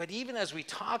 But even as we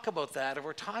talk about that, if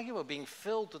we're talking about being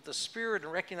filled with the Spirit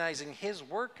and recognizing his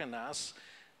work in us,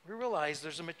 we realize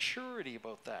there's a maturity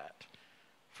about that.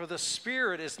 For the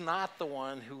Spirit is not the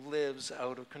one who lives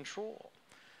out of control.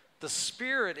 The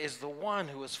Spirit is the one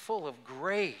who is full of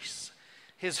grace.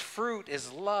 His fruit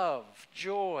is love,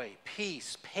 joy,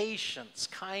 peace, patience,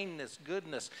 kindness,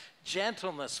 goodness,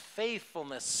 gentleness,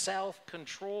 faithfulness,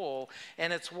 self-control,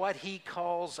 and it's what he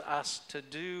calls us to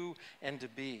do and to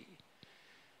be.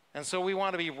 And so we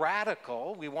want to be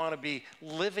radical. We want to be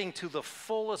living to the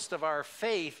fullest of our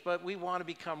faith, but we want to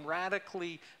become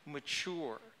radically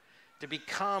mature, to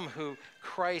become who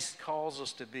Christ calls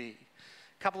us to be.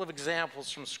 A couple of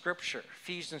examples from Scripture.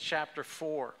 Ephesians chapter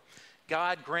 4.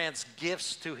 God grants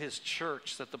gifts to his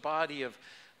church that the body of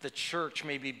the church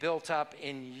may be built up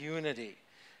in unity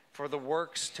for the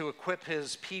works, to equip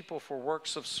his people for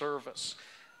works of service.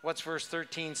 What's verse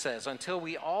 13 says? Until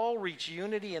we all reach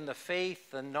unity in the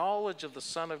faith, the knowledge of the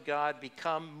Son of God,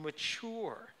 become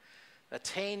mature,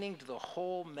 attaining to the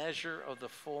whole measure of the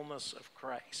fullness of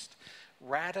Christ.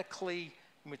 Radically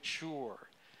mature,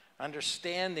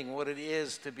 understanding what it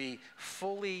is to be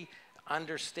fully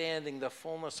understanding the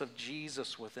fullness of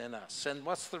Jesus within us. And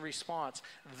what's the response?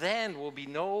 Then we'll be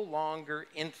no longer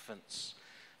infants,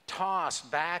 tossed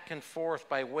back and forth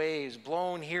by waves,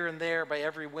 blown here and there by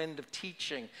every wind of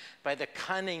teaching, by the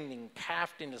cunning and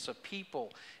craftiness of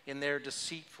people in their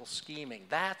deceitful scheming.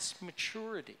 That's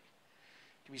maturity,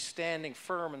 to be standing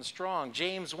firm and strong.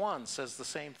 James 1 says the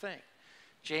same thing.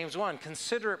 James 1,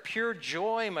 consider it pure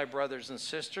joy, my brothers and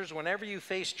sisters, whenever you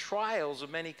face trials of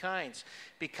many kinds,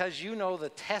 because you know the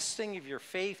testing of your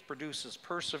faith produces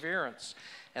perseverance.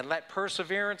 And let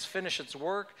perseverance finish its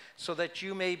work so that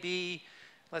you may be,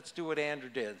 let's do what Andrew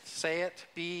did. Say it,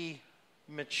 be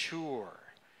mature,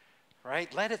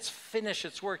 right? Let it finish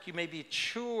its work. You may be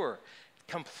mature,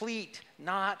 complete,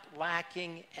 not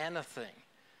lacking anything.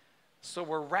 So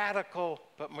we're radical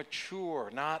but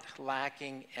mature, not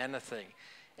lacking anything.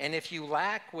 And if you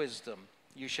lack wisdom,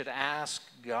 you should ask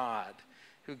God,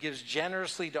 who gives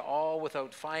generously to all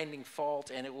without finding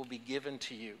fault, and it will be given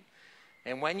to you.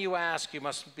 And when you ask, you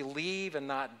must believe and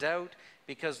not doubt,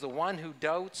 because the one who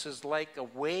doubts is like a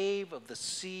wave of the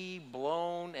sea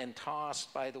blown and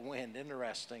tossed by the wind.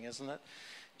 Interesting, isn't it?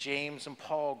 James and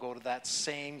Paul go to that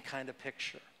same kind of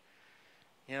picture.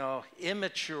 You know,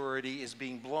 immaturity is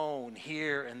being blown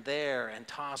here and there and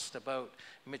tossed about.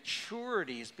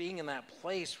 Maturity is being in that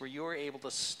place where you're able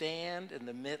to stand in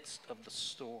the midst of the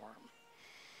storm.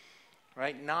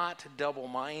 Right? Not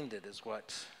double-minded is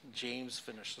what James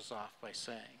finishes off by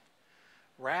saying.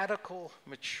 Radical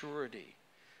maturity,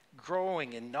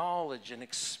 growing in knowledge and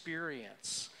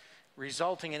experience,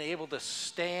 resulting in able to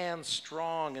stand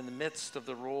strong in the midst of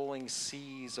the rolling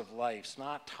seas of life,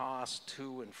 not tossed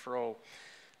to and fro,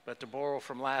 but to borrow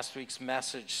from last week's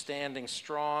message, standing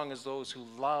strong as those who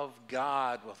love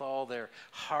God with all their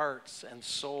hearts and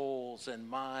souls and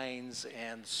minds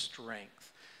and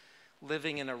strength,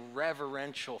 living in a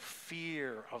reverential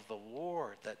fear of the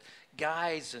Lord that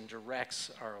guides and directs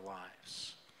our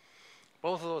lives.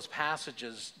 Both of those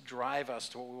passages drive us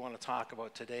to what we want to talk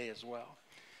about today as well.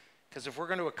 Because if we're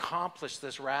going to accomplish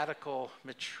this radical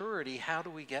maturity, how do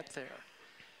we get there?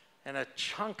 And a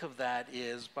chunk of that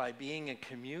is by being in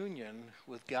communion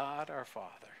with God our Father.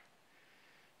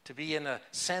 To be in a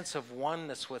sense of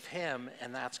oneness with Him,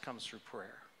 and that comes through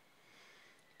prayer.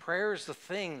 Prayer is the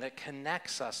thing that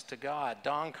connects us to God.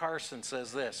 Don Carson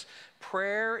says this: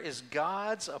 prayer is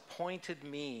God's appointed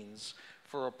means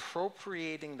for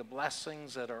appropriating the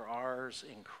blessings that are ours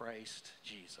in Christ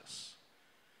Jesus.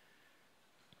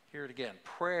 Hear it again.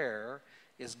 Prayer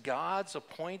is God's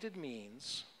appointed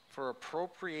means for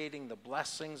appropriating the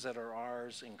blessings that are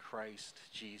ours in Christ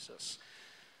Jesus.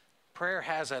 Prayer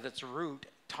has at its root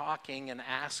talking and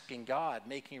asking God,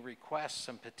 making requests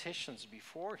and petitions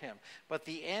before Him. But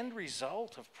the end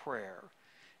result of prayer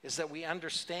is that we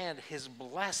understand His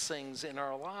blessings in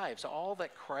our lives, all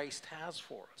that Christ has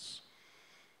for us.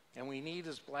 And we need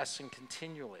His blessing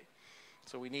continually.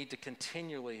 So we need to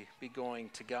continually be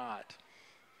going to God.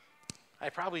 I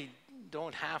probably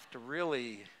don't have to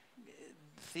really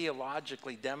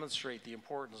theologically demonstrate the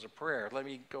importance of prayer. Let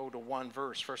me go to one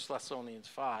verse, 1 Thessalonians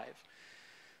 5.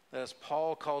 As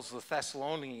Paul calls the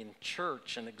Thessalonian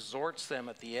church and exhorts them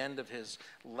at the end of his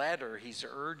letter, he's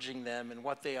urging them in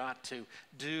what they ought to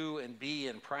do and be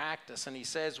in practice. And he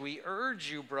says, "We urge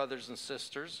you, brothers and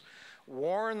sisters,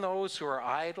 warn those who are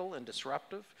idle and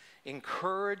disruptive,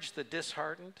 encourage the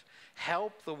disheartened,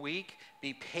 help the weak,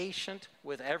 be patient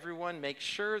with everyone, make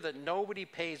sure that nobody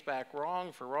pays back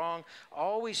wrong for wrong,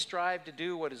 always strive to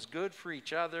do what is good for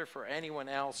each other, for anyone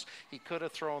else." He could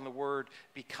have thrown the word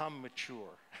become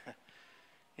mature.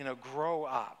 Grow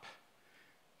up.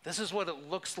 This is what it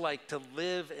looks like to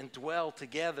live and dwell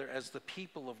together as the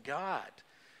people of God,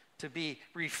 to be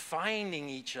refining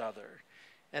each other.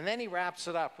 And then he wraps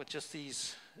it up with just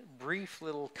these brief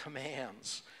little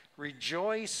commands.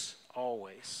 Rejoice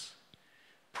always.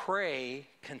 Pray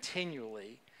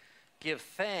continually. Give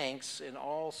thanks in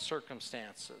all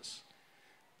circumstances.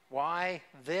 Why?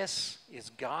 This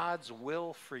is God's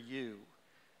will for you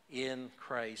in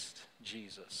Christ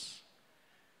Jesus.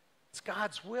 It's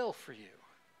God's will for you.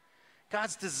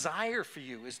 God's desire for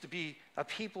you is to be a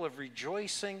people of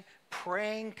rejoicing,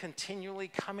 praying continually,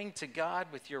 coming to God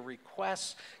with your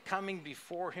requests, coming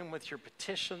before Him with your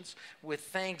petitions, with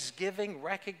thanksgiving,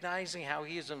 recognizing how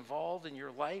He is involved in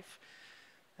your life.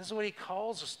 This is what He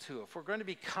calls us to. If we're going to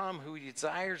become who He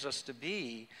desires us to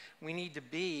be, we need to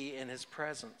be in His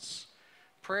presence.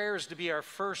 Prayer is to be our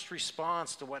first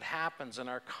response to what happens and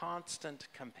our constant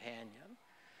companion.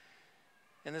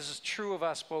 And this is true of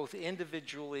us both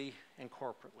individually and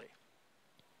corporately.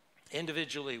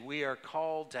 Individually, we are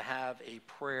called to have a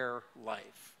prayer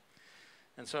life.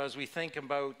 And so as we think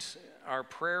about our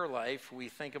prayer life, we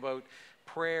think about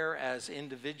prayer as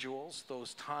individuals,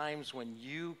 those times when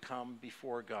you come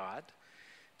before God.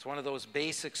 It's one of those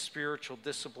basic spiritual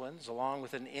disciplines, along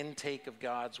with an intake of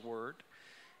God's Word.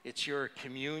 It's your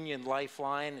communion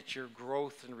lifeline. It's your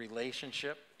growth and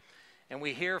relationship. And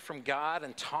we hear from God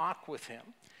and talk with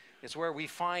Him. It's where we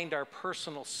find our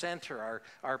personal center,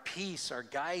 our peace, our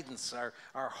guidance, our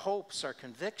hopes, our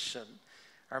conviction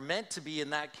are meant to be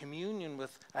in that communion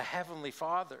with a Heavenly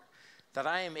Father. That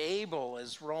I am able,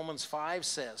 as Romans 5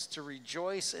 says, to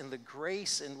rejoice in the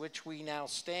grace in which we now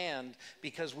stand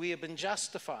because we have been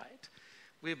justified.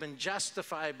 We have been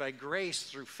justified by grace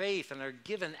through faith and are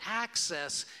given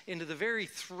access into the very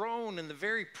throne and the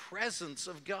very presence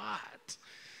of God.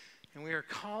 And we are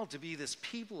called to be this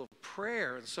people of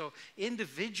prayer. And so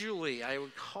individually, I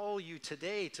would call you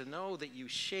today to know that you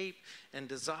shape and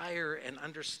desire and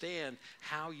understand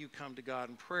how you come to God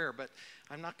in prayer. But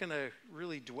I'm not going to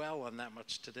really dwell on that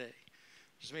much today.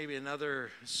 There's maybe another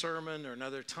sermon or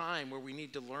another time where we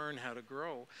need to learn how to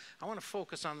grow. I want to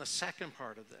focus on the second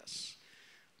part of this.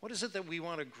 What is it that we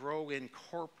want to grow in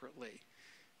corporately?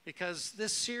 Because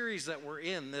this series that we're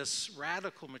in, this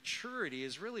radical maturity,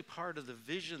 is really part of the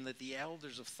vision that the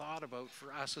elders have thought about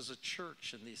for us as a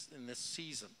church in this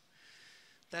season.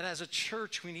 That as a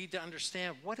church, we need to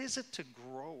understand, what is it to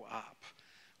grow up?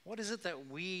 What is it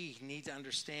that we need to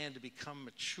understand to become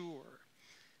mature?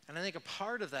 And I think a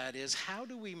part of that is, how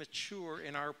do we mature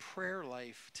in our prayer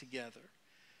life together?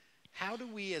 How do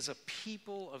we as a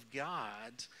people of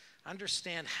God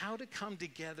understand how to come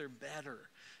together better?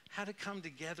 How to come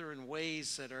together in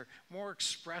ways that are more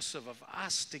expressive of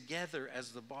us together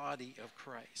as the body of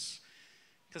Christ?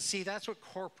 Because see, that's what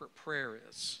corporate prayer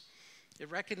is.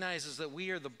 It recognizes that we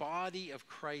are the body of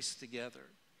Christ together.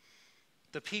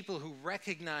 The people who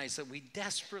recognize that we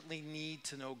desperately need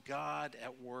to know God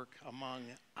at work among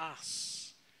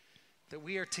us. That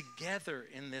we are together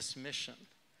in this mission.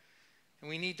 And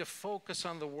we need to focus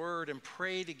on the Word and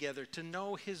pray together to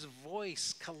know His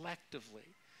voice collectively.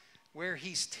 Where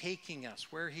He's taking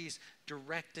us, where He's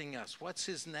directing us, what's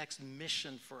His next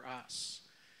mission for us.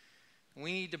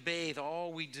 We need to bathe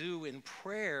all we do in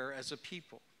prayer as a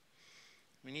people.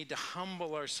 We need to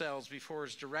humble ourselves before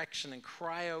His direction and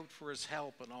cry out for His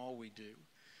help in all we do.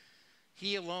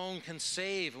 He alone can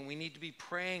save, and we need to be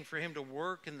praying for Him to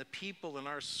work in the people in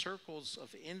our circles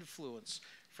of influence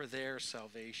for their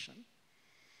salvation.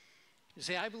 You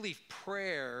see, I believe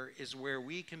prayer is where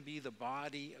we can be the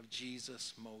body of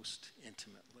Jesus most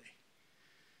intimately.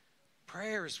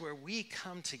 Prayer is where we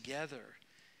come together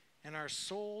and our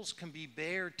souls can be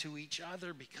bared to each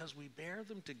other because we bear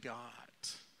them to God.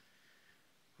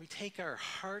 We take our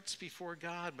hearts before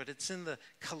God, but it's in the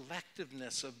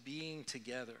collectiveness of being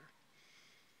together.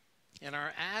 And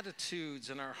our attitudes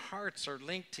and our hearts are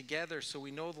linked together so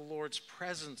we know the Lord's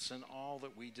presence in all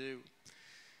that we do.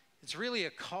 It's really a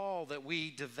call that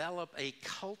we develop a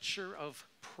culture of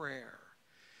prayer,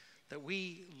 that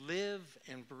we live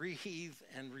and breathe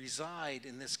and reside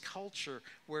in this culture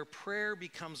where prayer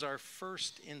becomes our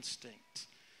first instinct.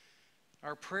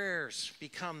 Our prayers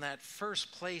become that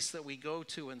first place that we go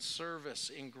to in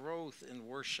service, in growth, in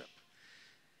worship.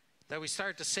 That we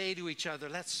start to say to each other,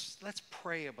 let's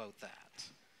pray about that.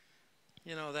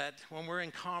 You know, that when we're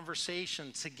in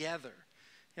conversation together,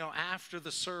 you know, after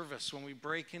the service, when we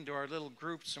break into our little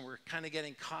groups and we're kind of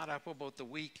getting caught up about the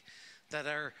week, that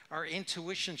our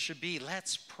intuition should be,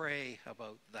 let's pray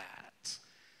about that.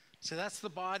 So that's the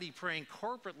body praying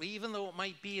corporately, even though it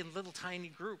might be in little tiny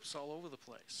groups all over the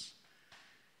place.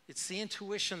 It's the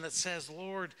intuition that says,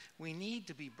 Lord, we need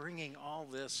to be bringing all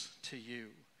this to you.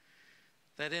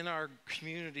 That in our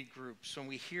community groups, when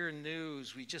we hear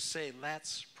news, we just say,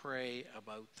 let's pray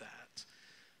about that.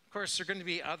 Of course, there are going to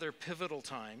be other pivotal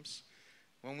times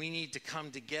when we need to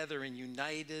come together in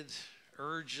united,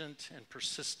 urgent, and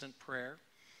persistent prayer.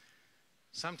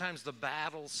 Sometimes the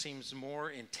battle seems more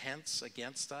intense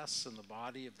against us in the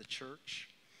body of the church.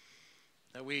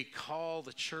 That we call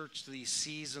the church to these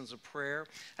seasons of prayer.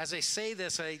 As I say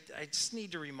this, I just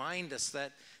need to remind us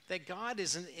that God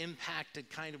isn't impacted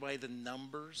kind of by the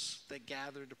numbers that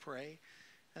gather to pray.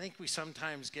 I think we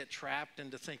sometimes get trapped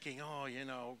into thinking, oh, you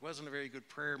know, it wasn't a very good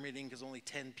prayer meeting because only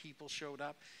 10 people showed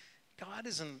up. God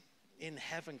isn't in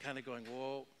heaven kind of going,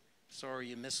 whoa, sorry,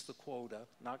 you missed the quota.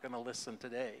 Not going to listen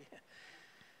today.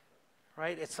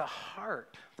 Right? It's a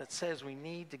heart that says we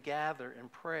need to gather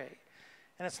and pray.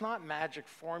 And it's not magic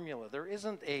formula. There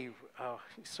isn't a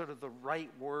sort of the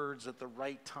right words at the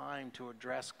right time to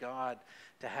address God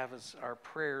to have our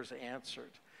prayers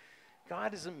answered.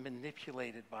 God isn't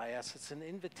manipulated by us. It's an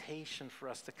invitation for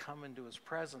us to come into His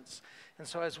presence. And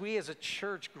so as we as a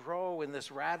church grow in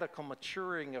this radical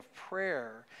maturing of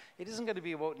prayer, it isn't going to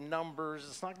be about numbers.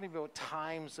 It's not going to be about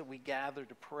times that we gather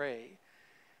to pray.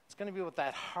 It's going to be about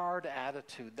that hard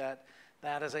attitude, that,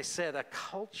 as I said, a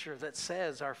culture that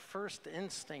says our first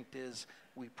instinct is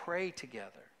we pray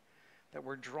together, that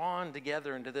we're drawn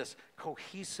together into this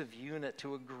cohesive unit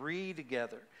to agree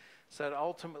together so that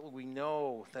ultimately we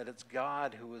know that it's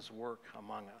God who is work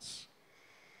among us.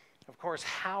 Of course,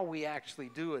 how we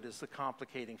actually do it is the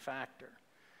complicating factor.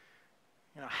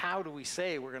 You know, how do we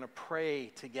say we're going to pray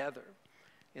together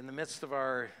in the midst of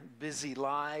our busy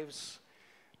lives,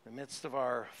 in the midst of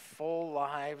our full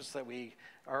lives that we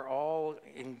are all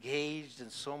engaged in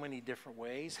so many different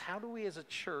ways? How do we as a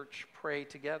church pray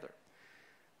together?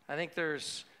 I think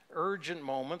there's urgent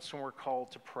moments when we're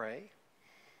called to pray.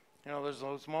 You know, there's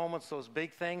those moments, those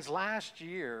big things. Last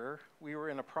year, we were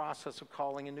in a process of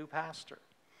calling a new pastor.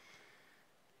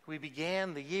 We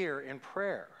began the year in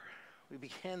prayer. We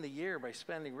began the year by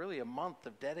spending really a month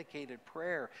of dedicated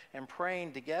prayer and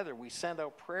praying together. We sent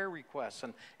out prayer requests,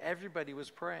 and everybody was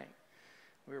praying.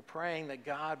 We were praying that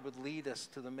God would lead us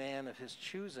to the man of his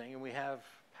choosing, and we have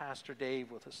Pastor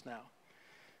Dave with us now.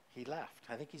 He left.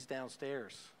 I think he's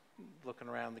downstairs looking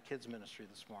around the kids' ministry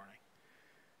this morning.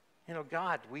 You know,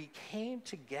 God, we came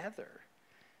together.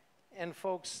 And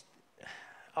folks,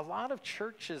 a lot of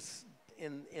churches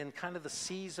in kind of the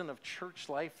season of church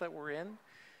life that we're in,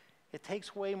 it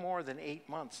takes way more than 8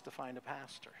 months to find a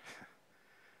pastor.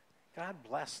 God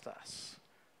blessed us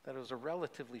that it was a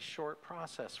relatively short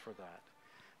process for that.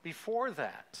 Before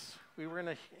that, we were in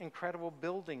an incredible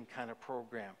building kind of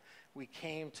program. We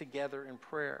came together in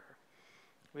prayer.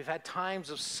 We've had times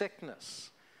of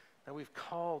sickness that we've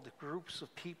called groups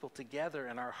of people together,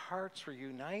 and our hearts were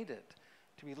united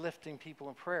to be lifting people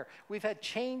in prayer. We've had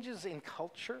changes in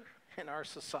culture in our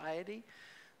society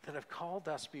that have called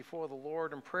us before the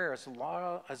Lord in prayer as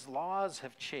laws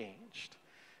have changed,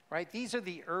 right? These are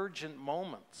the urgent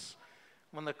moments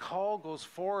when the call goes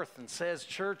forth and says,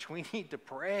 church, we need to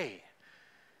pray.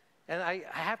 And I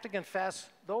have to confess,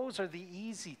 those are the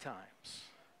easy times.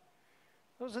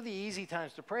 Those are the easy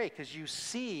times to pray because you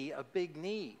see a big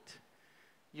need.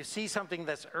 You see something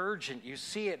that's urgent. You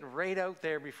see it right out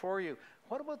there before you.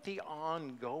 What about the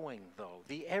ongoing, though,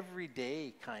 the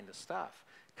everyday kind of stuff?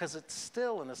 Because it's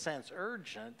still, in a sense,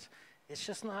 urgent. It's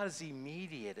just not as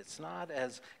immediate. It's not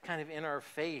as kind of in our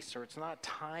face, or it's not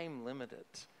time limited.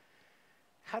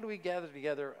 How do we gather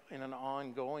together in an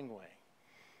ongoing way?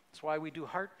 That's why we do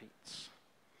heartbeats.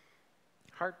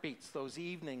 Heartbeats, those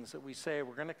evenings that we say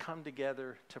we're going to come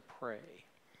together to pray.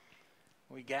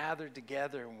 We gather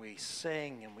together and we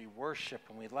sing and we worship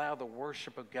and we allow the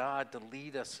worship of God to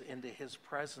lead us into his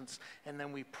presence, and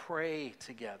then we pray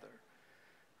together,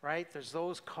 right? There's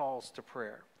those calls to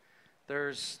prayer.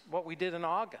 There's what we did in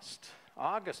August.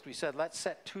 August, we said, let's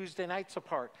set Tuesday nights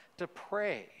apart to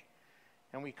pray,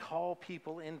 and we call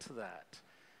people into that.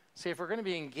 See, if we're going to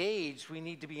be engaged, we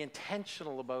need to be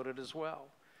intentional about it as well.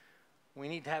 We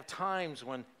need to have times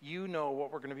when you know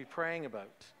what we're going to be praying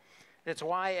about. It's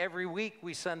why every week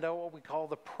we send out what we call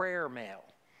the prayer mail.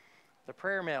 The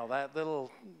prayer mail, that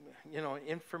little,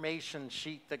 information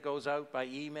sheet that goes out by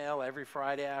email every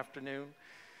Friday afternoon.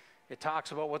 It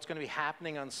talks about what's going to be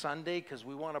happening on Sunday because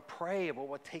we want to pray about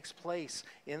what takes place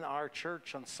in our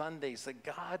church on Sundays, that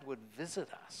God would visit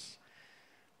us.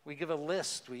 We give a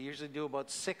list. We usually do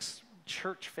about 6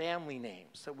 church family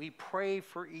names that we pray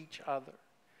for each other.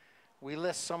 We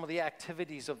list some of the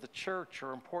activities of the church,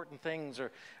 or important things,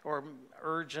 or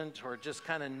urgent, or just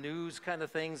kind of news kind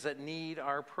of things that need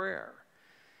our prayer.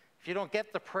 If you don't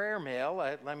get the prayer mail,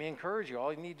 let me encourage you.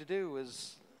 All you need to do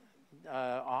is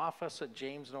office at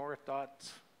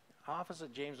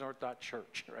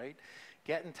jamesnorth.church, right?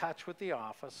 Get in touch with the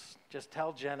office. Just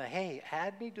tell Jenna, hey,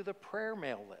 add me to the prayer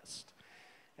mail list,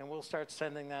 and we'll start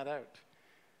sending that out.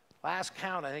 Last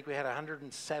count, I think we had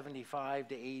 175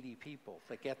 to 80 people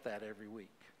that get that every week.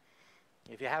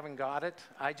 If you haven't got it,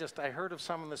 I heard of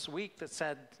someone this week that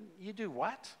said, you do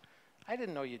what? I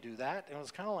didn't know you do that. And it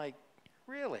was kind of like,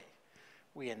 really?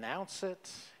 We announce it,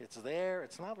 it's there.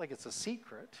 It's not like it's a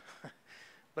secret,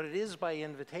 but it is by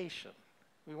invitation.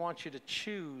 We want you to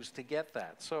choose to get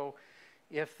that. So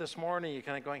if this morning you're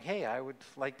kind of going, hey, I would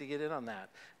like to get in on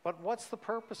that. But what's the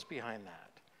purpose behind that?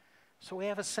 So we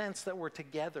have a sense that we're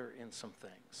together in some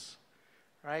things,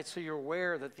 right? So you're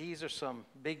aware that these are some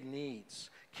big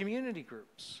needs. Community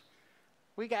groups.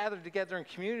 We gather together in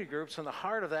community groups, and the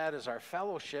heart of that is our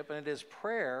fellowship, and it is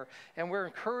prayer. And we're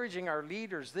encouraging our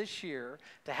leaders this year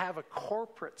to have a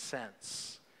corporate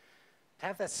sense, to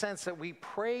have that sense that we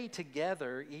pray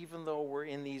together even though we're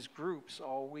in these groups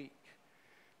all week.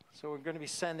 So we're going to be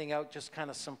sending out just kind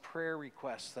of some prayer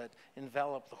requests that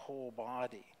envelop the whole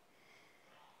body.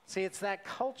 See, it's that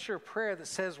culture of prayer that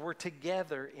says we're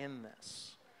together in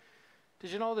this.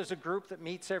 Did you know there's a group that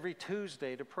meets every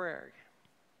Tuesday to pray?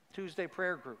 Tuesday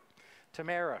prayer group.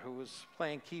 Tamara, who was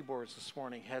playing keyboards this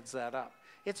morning, heads that up.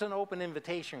 It's an open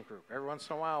invitation group. Every once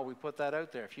in a while we put that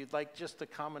out there. If you'd like just to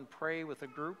come and pray with a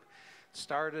group,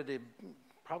 started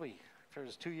probably, if it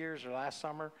was 2 years or last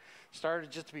summer, started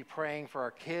just to be praying for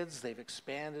our kids. They've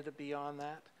expanded it beyond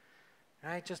that.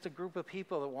 Right? Just a group of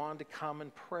people that wanted to come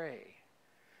and pray.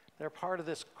 They're part of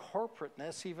this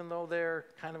corporateness, even though they're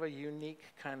kind of a unique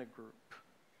kind of group.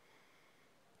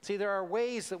 See, there are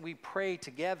ways that we pray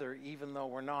together even though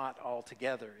we're not all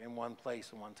together in one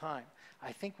place and one time.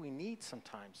 I think we need some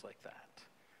times like that.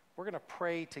 We're going to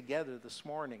pray together this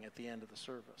morning at the end of the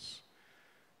service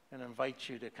and invite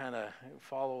you to kind of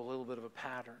follow a little bit of a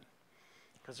pattern.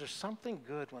 Because there's something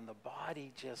good when the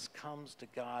body just comes to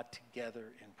God together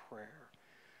in prayer.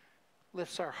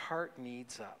 Lifts our heart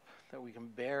needs up, that we can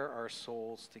bear our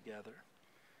souls together.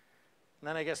 And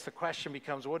then I guess the question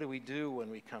becomes, what do we do when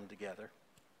we come together?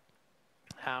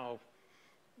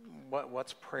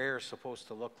 What's prayer supposed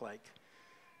to look like?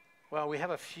 Well, we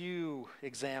have a few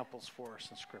examples for us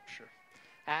in Scripture.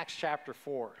 Acts chapter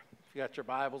 4. If you got your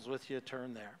Bibles with you,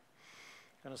 turn there.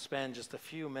 I'm going to spend just a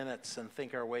few minutes and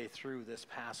think our way through this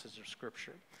passage of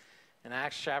Scripture. In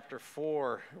Acts chapter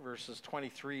 4, verses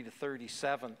 23 to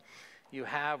 37, you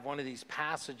have one of these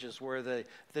passages where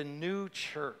the new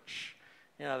church,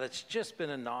 that's just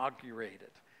been inaugurated,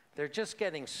 they're just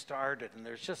getting started, and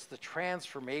there's just the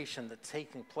transformation that's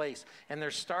taking place, and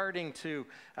they're starting to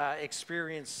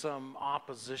experience some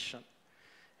opposition,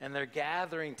 and they're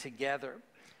gathering together.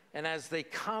 And as they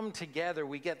come together,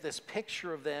 we get this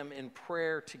picture of them in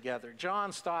prayer together.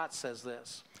 John Stott says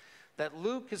this, that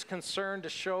Luke is concerned to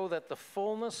show that the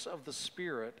fullness of the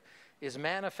Spirit is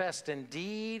manifest in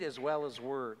deed as well as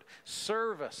word,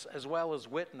 service as well as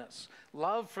witness,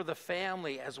 love for the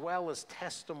family as well as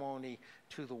testimony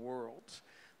to the world.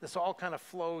 This all kind of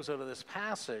flows out of this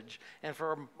passage, and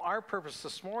for our purpose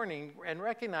this morning, and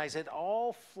recognize it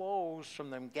all flows from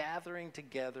them gathering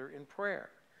together in prayer.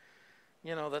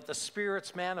 That the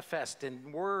Spirit's manifest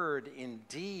in word, in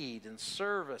deed, in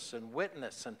service, and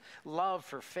witness, and love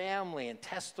for family, and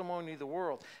testimony to the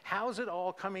world. How's it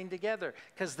all coming together?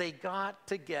 Because they got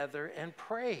together and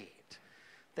prayed.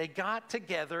 They got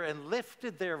together and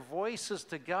lifted their voices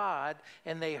to God,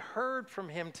 and they heard from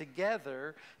Him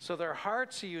together, so their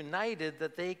hearts are united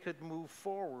that they could move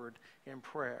forward in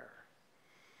prayer.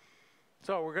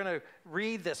 So we're going to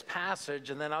read this passage,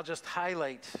 and then I'll just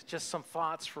highlight just some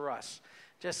thoughts for us,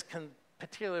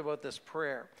 particularly about this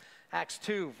prayer. Acts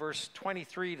 2, verse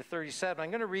 23 to 37. I'm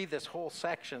going to read this whole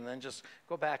section and then just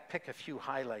go back, pick a few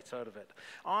highlights out of it.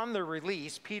 On the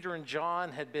release, Peter and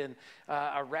John had been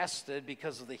arrested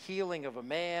because of the healing of a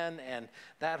man, and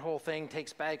that whole thing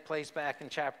takes place back in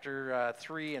chapter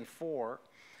 3 and 4.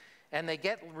 And they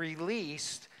get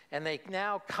released, and they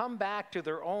now come back to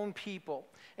their own people,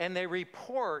 and they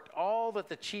report all that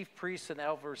the chief priests and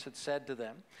elders had said to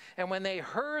them. And when they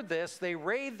heard this, they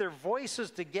raised their voices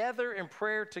together in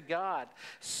prayer to God.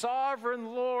 Sovereign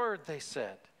Lord, they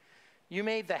said, you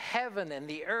made the heaven and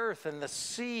the earth and the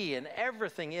sea and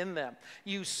everything in them.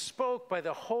 You spoke by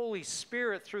the Holy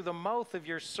Spirit through the mouth of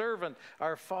your servant,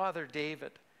 our father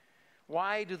David.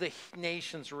 Why do the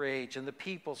nations rage and the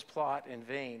peoples plot in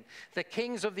vain? The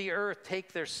kings of the earth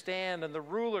take their stand, and the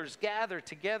rulers gather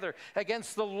together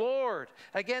against the Lord,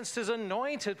 against His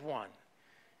anointed one.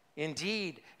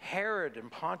 Indeed, Herod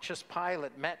and Pontius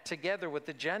Pilate met together with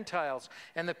the Gentiles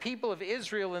and the people of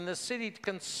Israel in this city to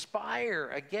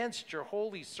conspire against your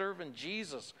holy servant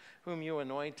Jesus, whom you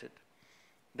anointed.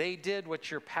 They did what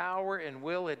your power and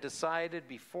will had decided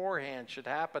beforehand should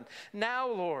happen. Now,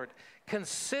 Lord,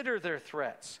 consider their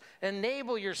threats.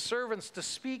 Enable your servants to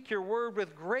speak your word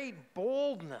with great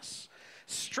boldness.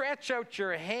 Stretch out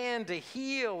your hand to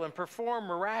heal and perform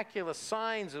miraculous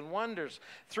signs and wonders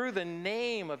through the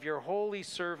name of your holy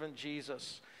servant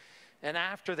Jesus. And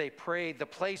after they prayed, the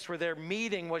place where their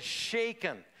meeting was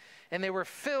shaken, and they were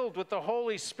filled with the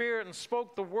Holy Spirit and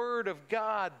spoke the word of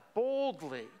God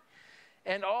boldly.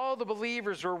 And all the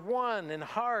believers were one in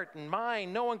heart and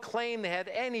mind. No one claimed they had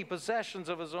any possessions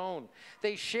of his own.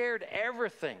 They shared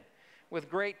everything. With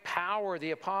great power,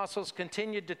 the apostles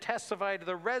continued to testify to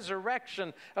the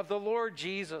resurrection of the Lord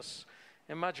Jesus,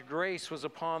 and much grace was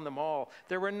upon them all.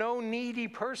 There were no needy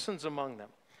persons among them,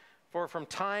 for from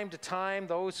time to time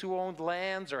those who owned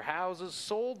lands or houses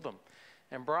sold them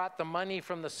and brought the money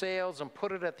from the sales and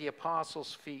put it at the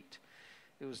apostles' feet.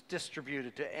 It was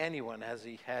distributed to anyone as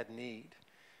he had need.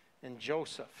 And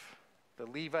Joseph, the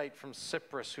Levite from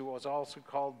Cyprus, who was also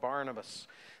called Barnabas,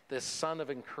 this son of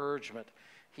encouragement,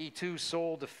 he too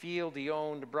sold a field he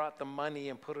owned, brought the money,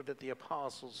 and put it at the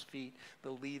apostles' feet. The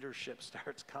leadership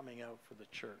starts coming out for the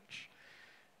church.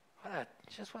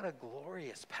 What a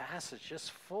glorious passage, just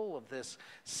full of this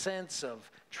sense of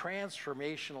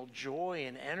transformational joy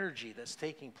and energy that's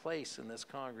taking place in this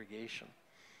congregation.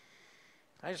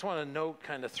 I just want to note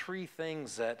kind of three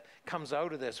things that comes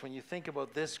out of this when you think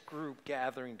about this group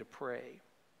gathering to pray.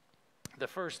 The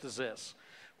first is this: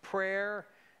 prayer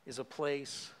is a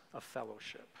place of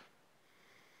fellowship.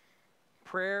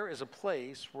 Prayer is a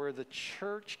place where the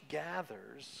church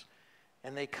gathers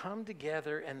and they come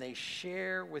together and they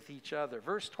share with each other.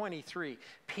 Verse 23,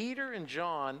 Peter and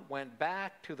John went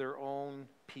back to their own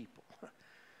people.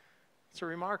 It's a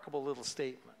remarkable little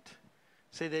statement.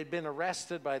 See, they'd been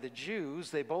arrested by the Jews.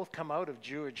 They both come out of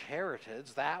Jewish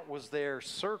heritage. That was their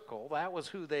circle. That was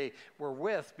who they were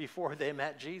with before they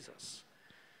met Jesus.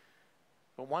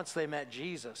 But once they met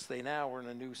Jesus, they now were in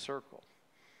a new circle.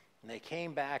 And they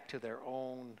came back to their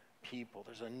own people.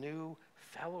 There's a new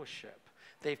fellowship.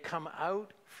 They've come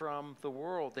out from the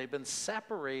world. They've been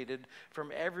separated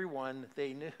from everyone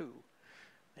they knew.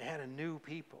 They had a new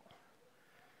people.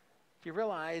 Do you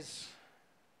realize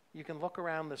you can look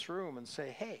around this room and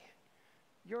say, hey,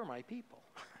 you're my people.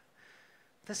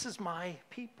 This is my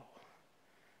people.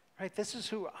 Right? This is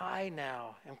who I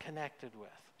now am connected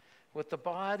with the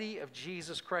body of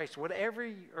Jesus Christ. Whatever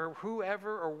or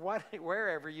whoever or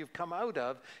wherever you've come out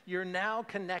of, you're now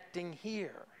connecting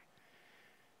here.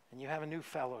 And you have a new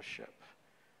fellowship.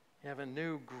 You have a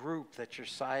new group that you're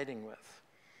siding with.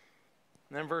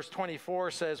 And then verse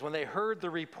 24 says, when they heard the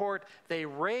report, they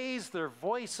raised their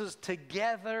voices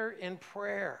together in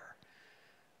prayer.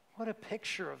 What a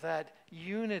picture of that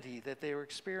unity that they were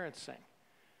experiencing.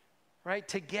 Right?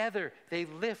 Together, they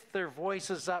lift their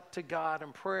voices up to God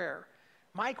in prayer.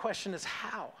 My question is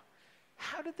how?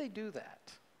 How did they do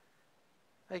that?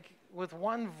 Like, with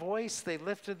one voice, they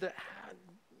lifted the...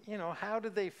 how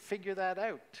did they figure that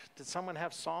out? Did someone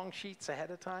have song sheets ahead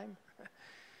of time?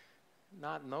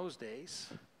 Not in those days.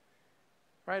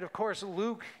 Right? Of course,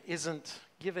 Luke isn't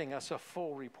giving us a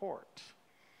full report.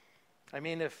 I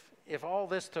mean, if all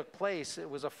this took place, it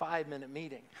was a 5-minute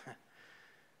meeting.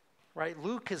 Right?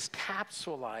 Luke is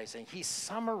capsulizing. He's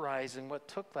summarizing what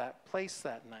took place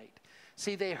that night.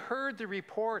 See, they heard the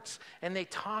reports and they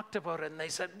talked about it and they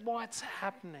said, what's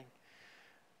happening?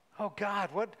 Oh God,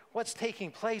 what's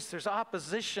taking place? There's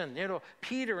opposition.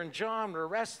 Peter and John were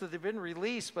arrested. They've been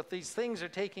released, but these things are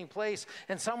taking place.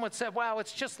 And someone said, wow,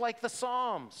 it's just like the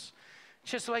Psalms.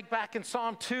 Just like back in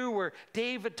Psalm 2 where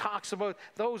David talks about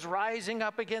those rising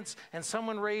up against, and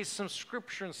someone raised some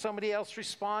scripture and somebody else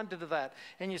responded to that.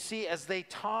 And you see, as they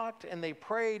talked and they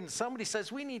prayed, and somebody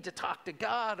says, we need to talk to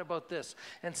God about this.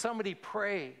 And somebody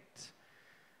prayed.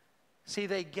 See,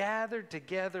 they gathered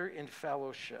together in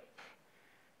fellowship.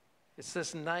 It's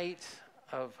this night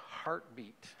of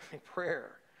heartbeat,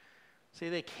 prayer. See,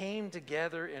 they came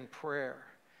together in prayer.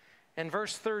 And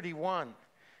verse 31,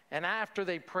 and after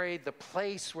they prayed, the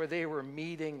place where they were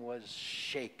meeting was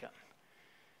shaken.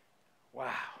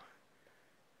 Wow.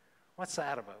 What's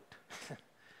that about?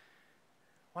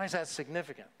 Why is that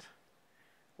significant?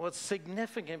 Well, it's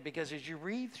significant because as you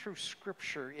read through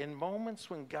Scripture, in moments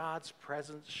when God's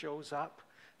presence shows up,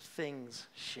 things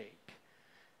shake.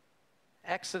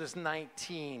 Exodus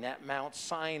 19 at Mount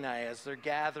Sinai, as they're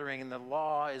gathering and the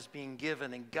law is being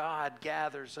given and God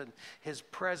gathers and his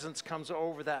presence comes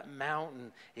over that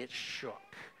mountain, it shook.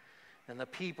 And the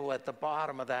people at the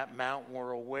bottom of that mountain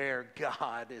were aware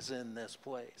God is in this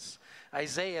place.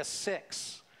 Isaiah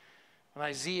 6, when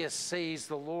Isaiah sees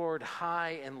the Lord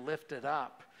high and lifted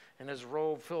up, and his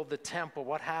robe filled the temple,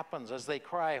 what happens? As they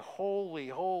cry, holy,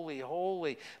 holy,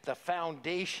 holy, the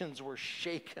foundations were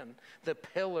shaken, the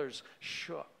pillars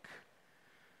shook.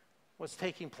 What's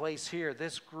taking place here?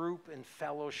 This group in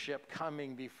fellowship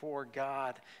coming before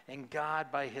God, and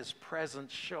God by his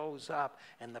presence shows up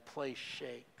and the place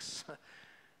shakes.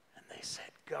 And they said,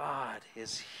 God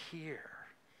is here.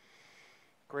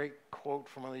 Great quote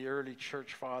from one of the early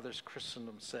church fathers,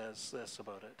 Chrysostom, says this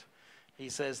about it. He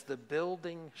says, the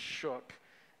building shook,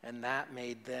 and that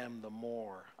made them the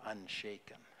more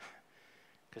unshaken.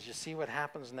 Because you see what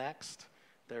happens next?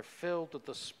 They're filled with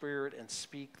the Spirit and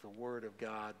speak the word of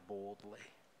God boldly.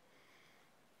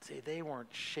 See, they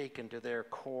weren't shaken to their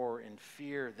core in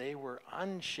fear. They were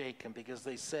unshaken because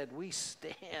they said, we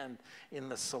stand in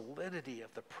the solidity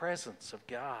of the presence of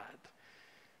God.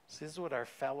 See, this is what our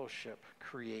fellowship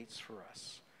creates for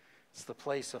us. It's the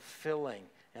place of filling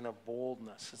and of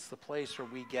boldness. It's the place where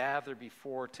we gather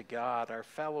before to God. Our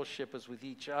fellowship is with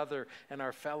each other, and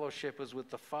our fellowship is with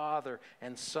the Father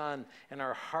and Son, and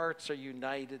our hearts are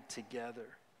united together.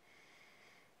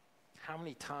 How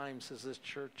many times has this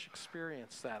church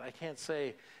experienced that? I can't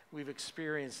say we've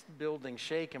experienced building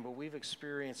shaken, but we've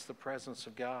experienced the presence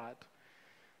of God.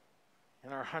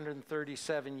 In our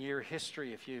 137-year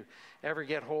history, if you ever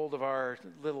get hold of our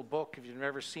little book, if you've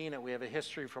never seen it, we have a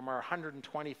history from our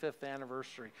 125th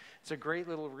anniversary. It's a great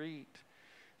little read.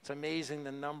 It's amazing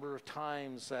the number of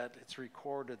times that it's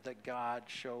recorded that God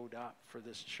showed up for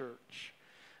this church.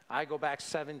 I go back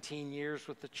 17 years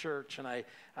with the church, and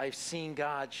I've seen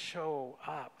God show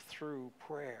up through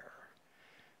prayer.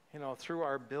 You know, through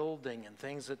our building and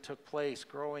things that took place,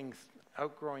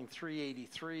 outgrowing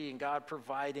 383, and God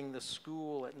providing the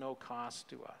school at no cost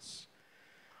to us.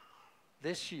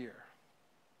 This year,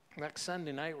 next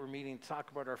Sunday night, we're meeting to talk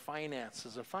about our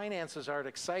finances. And finances aren't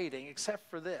exciting, except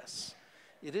for this.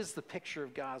 It is the picture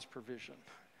of God's provision.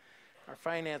 Our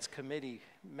finance committee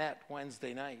met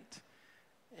Wednesday night,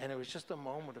 and it was just a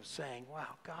moment of saying, wow,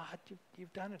 God,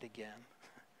 you've done it again.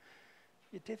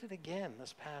 You did it again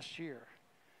this past year.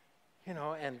 You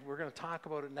know, and we're going to talk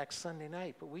about it next Sunday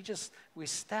night, but we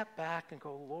step back and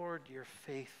go, Lord, you're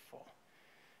faithful.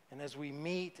 And as we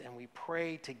meet and we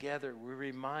pray together, we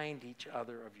remind each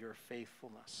other of your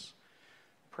faithfulness.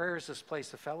 Prayer is this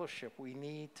place of fellowship. We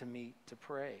need to meet to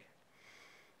pray.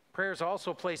 Prayer is also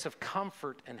a place of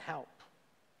comfort and help.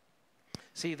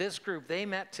 See, this group, they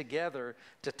met together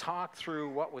to talk through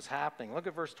what was happening. Look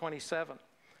at verse 27.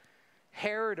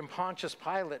 Herod and Pontius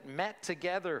Pilate met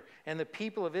together and the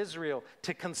people of Israel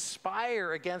to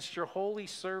conspire against your holy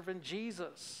servant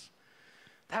Jesus.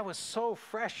 That was so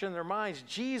fresh in their minds.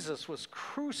 Jesus was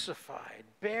crucified,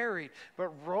 buried, but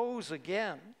rose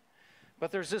again.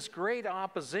 But there's this great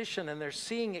opposition, and they're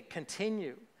seeing it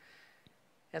continue.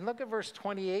 And look at verse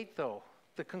 28, though,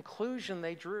 the conclusion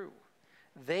they drew.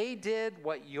 They did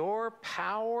what your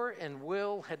power and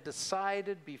will had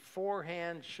decided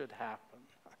beforehand should happen.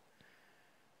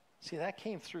 See, that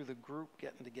came through the group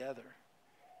getting together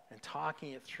and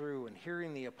talking it through and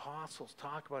hearing the apostles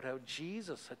talk about how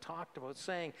Jesus had talked about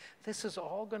saying, this is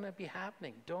all going to be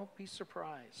happening. Don't be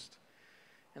surprised.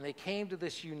 And they came to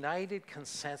this united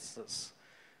consensus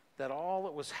that all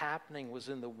that was happening was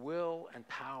in the will and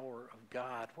power of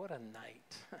God. What a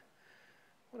night.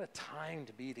 What a time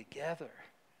to be together.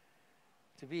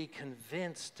 To be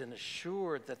convinced and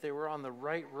assured that they were on the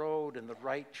right road and the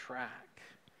right track.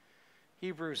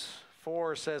 Hebrews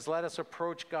 4 says, let us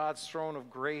approach God's throne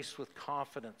of grace with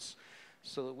confidence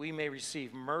so that we may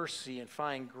receive mercy and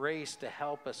find grace to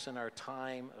help us in our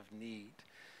time of need.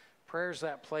 Prayer is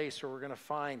that place where we're going to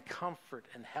find comfort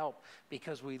and help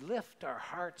because we lift our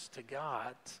hearts to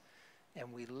God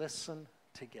and we listen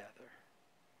together.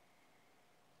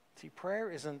 See,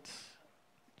 prayer isn't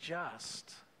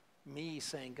just me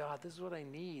saying, God, this is what I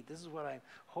need. This is what I'm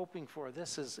hoping for.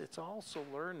 It's also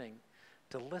learning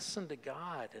to listen to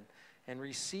God and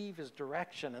receive his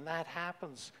direction. And that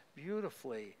happens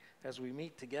beautifully as we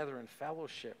meet together in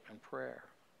fellowship and prayer.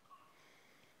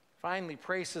 Finally,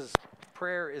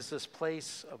 prayer is this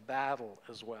place of battle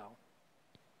as well.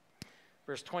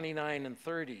 Verse 29 and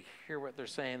 30, hear what they're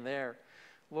saying there.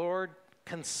 Lord,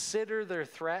 consider their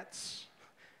threats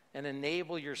and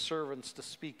enable your servants to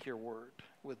speak your word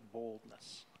with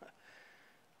boldness.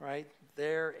 Right?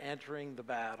 They're entering the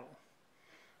battle.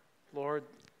 Lord,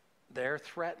 they're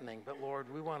threatening, but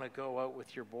Lord, we want to go out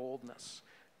with your boldness.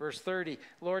 Verse 30,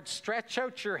 Lord, stretch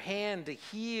out your hand to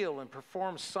heal and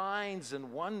perform signs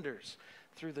and wonders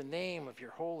through the name of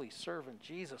your holy servant,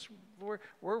 Jesus.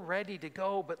 We're ready to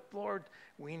go, but Lord,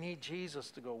 we need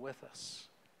Jesus to go with us.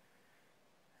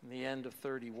 In the end of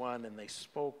 31, and they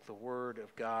spoke the word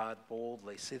of God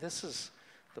boldly. See, this is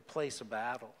the place of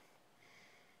battle.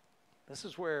 This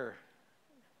is where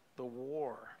the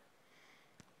war,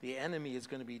 the enemy is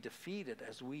going to be defeated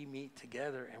as we meet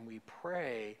together and we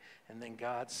pray, and then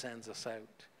God sends us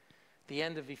out. The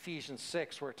end of Ephesians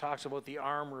 6, where it talks about the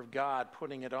armor of God,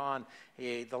 putting it on.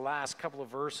 The last couple of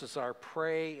verses are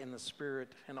pray in the Spirit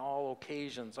in all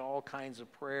occasions, all kinds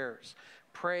of prayers.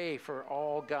 Pray for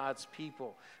all God's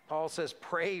people. Paul says,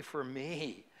 pray for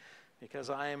me, because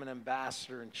I am an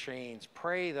ambassador in chains.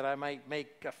 Pray that I might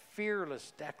make a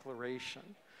fearless declaration.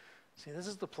 See, this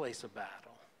is the place of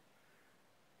battle.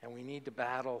 And we need to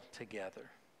battle together.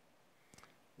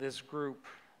 This group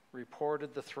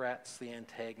reported the threats, the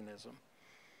antagonism.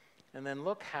 And then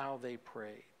look how they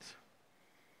prayed.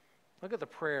 Look at the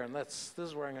prayer, and this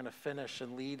is where I'm going to finish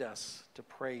and lead us to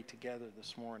pray together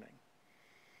this morning.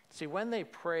 See, when they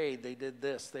prayed, they did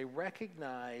this. They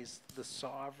recognized the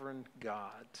sovereign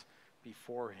God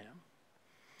before him.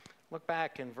 Look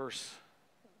back in verse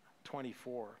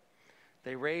 24.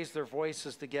 They raised their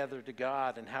voices together to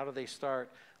God, and how do they start?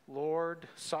 Lord,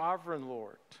 sovereign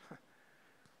Lord.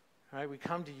 All right, we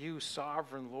come to you,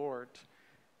 sovereign Lord.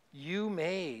 You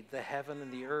made the heaven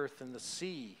and the earth and the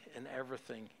sea and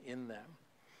everything in them.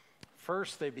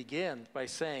 First, they begin by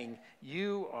saying,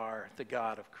 you are the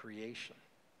God of creation.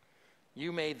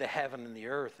 You made the heaven and the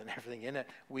earth and everything in it.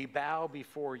 We bow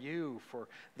before you, for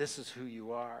this is who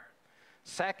you are.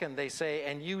 Second, they say,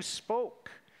 and you spoke.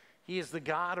 He is the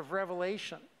God of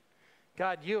revelation.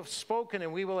 God, you have spoken,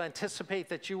 and we will anticipate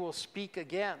that you will speak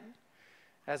again.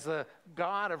 As the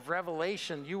God of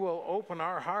revelation, you will open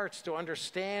our hearts to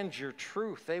understand your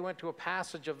truth. They went to a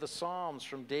passage of the Psalms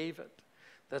from David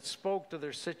that spoke to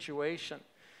their situation.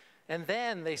 And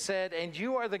then they said, and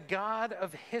you are the God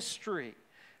of history.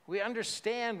 We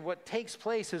understand what takes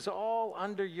place is all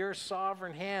under your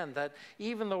sovereign hand, that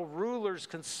even though rulers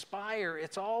conspire,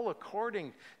 it's all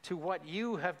according to what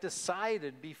you have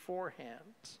decided beforehand.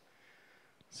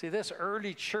 See, this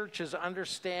early church's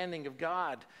understanding of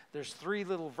God, there's 3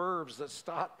 little verbs that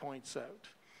Stott points out.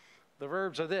 The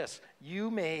verbs are this: you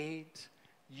made,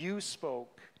 you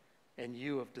spoke, and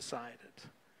you have decided.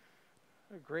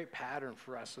 A great pattern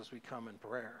for us as we come in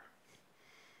prayer.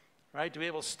 Right? To be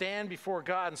able to stand before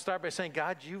God and start by saying,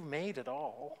 God, you've made it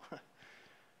all.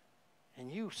 And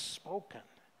you've spoken.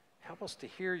 Help us to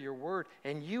hear your word.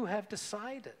 And you have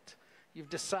decided. You've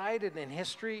decided in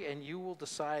history, and you will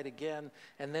decide again.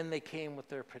 And then they came with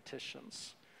their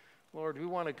petitions. Lord, we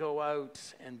want to go out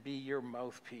and be your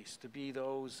mouthpiece, to be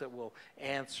those that will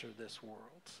answer this world.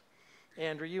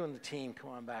 Andrew, you and the team, come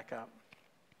on back up.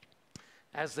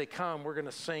 As they come, we're going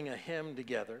to sing a hymn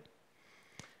together.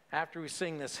 After we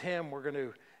sing this hymn, we're going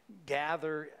to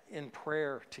gather in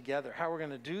prayer together. How we're going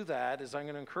to do that is I'm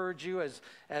going to encourage you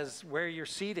as where you're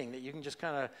seating, that you can just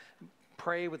kind of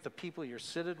pray with the people you're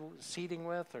seating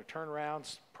with, or turn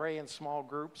around, pray in small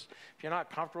groups. If you're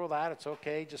not comfortable with that, it's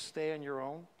okay. Just stay on your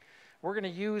own. We're going to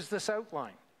use this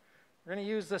outline. We're going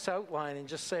to use this outline and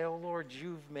just say, oh, Lord,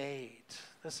 you've made.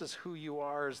 This is who you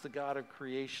are as the God of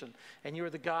creation. And you are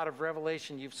the God of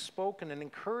revelation. You've spoken, and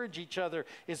encourage each other.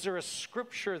 Is there a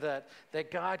scripture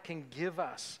that God can give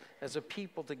us as a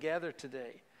people together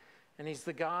today? And he's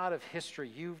the God of history.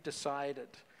 You've decided.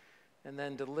 And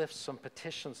then to lift some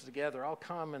petitions together. I'll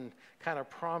come and kind of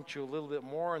prompt you a little bit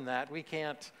more on that. We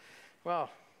can't,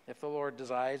 well, if the Lord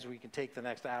desires, we can take the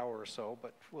next hour or so,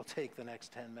 but we'll take the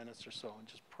next 10 minutes or so and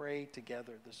just pray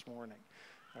together this morning.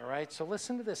 All right, so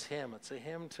listen to this hymn. It's a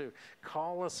hymn to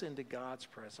call us into God's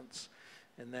presence,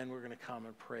 and then we're going to come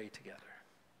and pray together.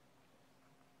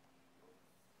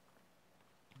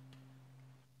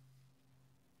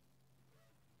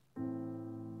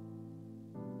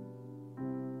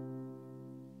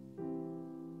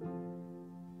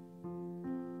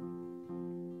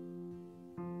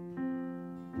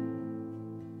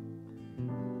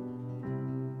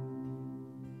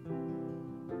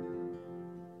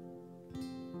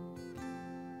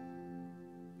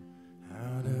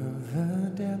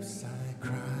 I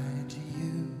cry to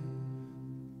you.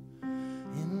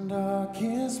 In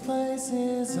darkest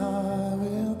places I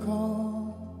will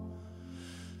call.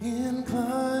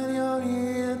 Incline your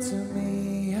ear to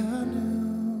me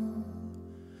anew,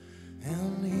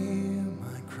 and hear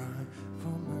my cry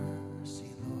for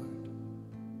mercy, Lord.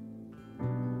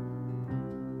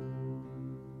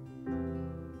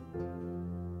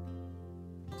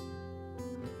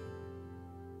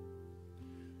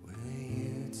 Were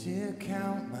you to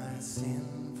count my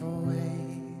sinful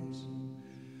ways,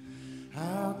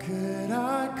 how could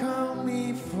I come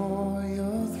before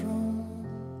your throne?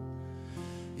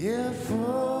 If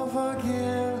full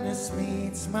forgiveness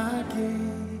meets my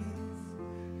gaze,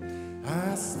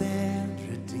 I stand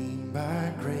redeemed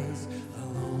by grace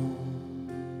alone.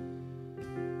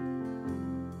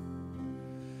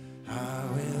 I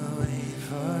will wait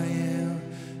for you,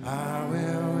 I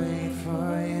will wait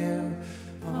for you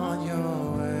on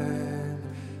your word.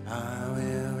 I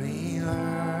will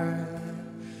rely,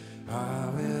 I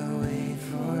will wait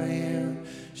for you,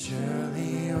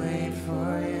 surely wait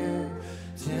for you,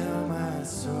 till my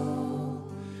soul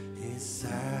is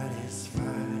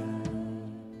satisfied.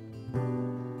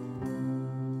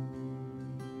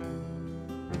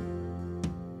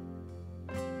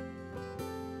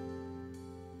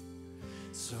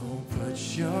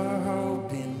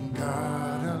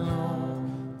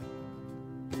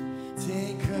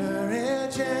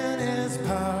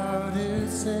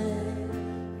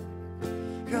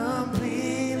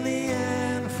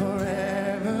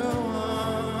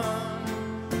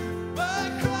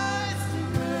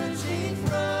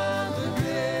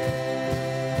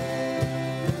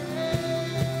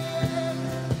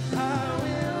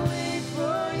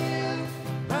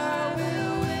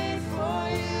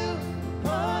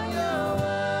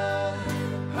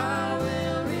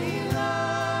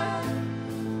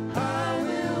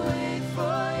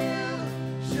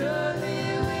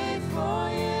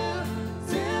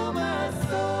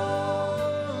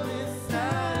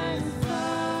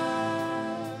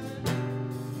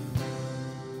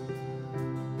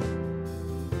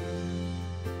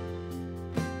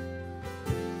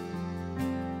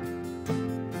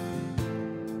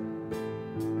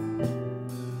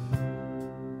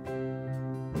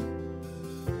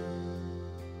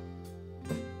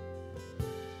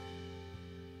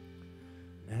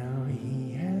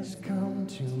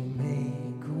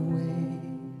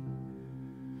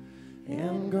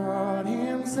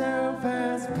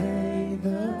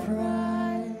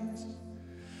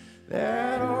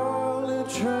 Let all who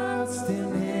trust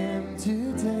in Him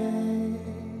today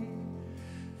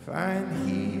find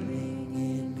healing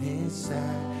in His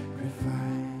sacrifice.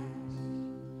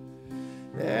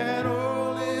 Let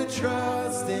all who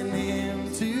trust in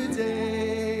Him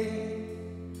today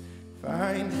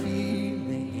find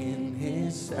healing in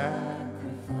His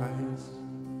sacrifice.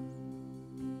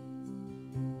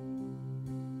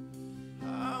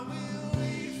 I will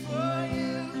wait for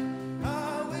you.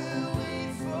 I will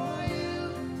wait for you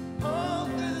all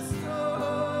through the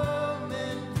storm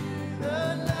and through the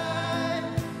night.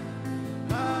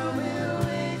 I will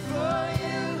wait for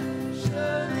you,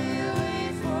 surely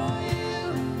wait for you,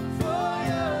 for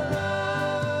your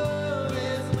love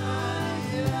is my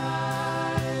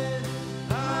delight.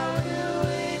 I will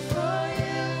wait for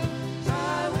you,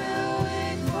 I will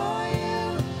wait for you,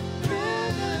 through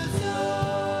the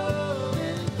storm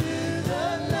and through the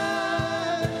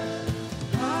night.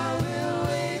 I will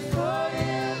wait for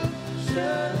you,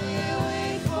 surely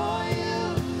wait for you,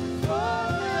 for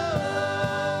your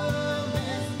love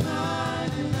is my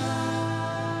delight.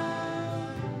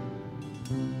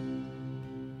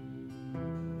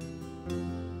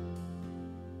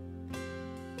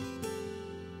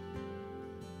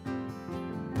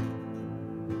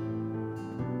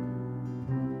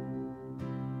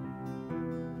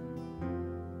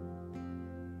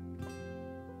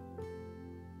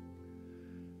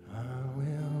 I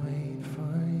will wait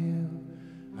for you.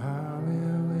 I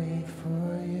will wait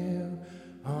for you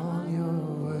on your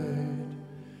word.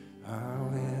 I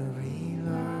will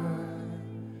rely.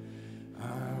 I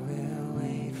will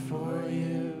wait for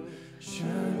you.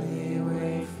 Surely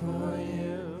wait for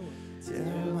you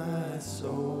till my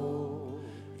soul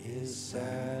is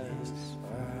satisfied.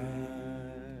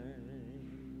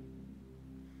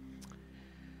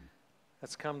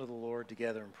 Let's come to the Lord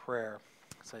together in prayer.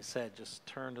 As I said, just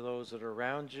turn to those that are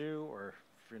around you, or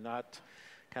if you're not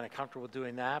kind of comfortable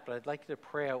doing that, but I'd like you to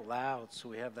pray out loud so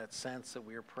we have that sense that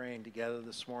we are praying together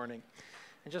this morning.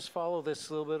 And just follow this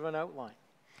little bit of an outline.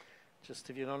 Just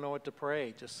if you don't know what to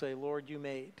pray, just say, Lord, you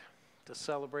made. To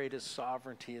celebrate His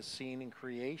sovereignty as seen in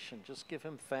creation. Just give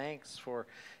Him thanks for,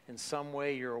 in some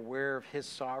way, you're aware of His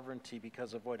sovereignty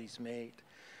because of what He's made.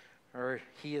 Or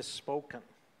He has spoken.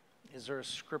 Is there a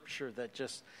scripture that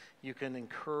just you can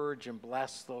encourage and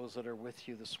bless those that are with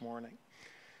you this morning?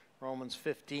 Romans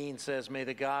 15 says, may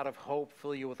the God of hope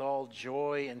fill you with all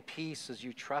joy and peace as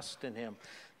you trust in Him,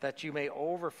 that you may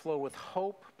overflow with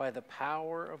hope by the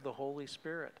power of the Holy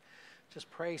Spirit. Just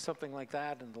pray something like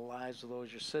that in the lives of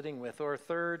those you're sitting with. Or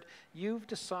third, you've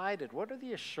decided, what are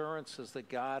the assurances that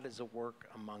God is at work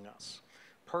among us?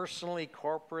 Personally,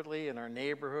 corporately, in our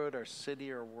neighborhood, our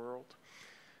city, our world.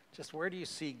 Just where do you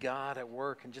see God at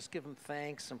work? And just give Him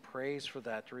thanks and praise for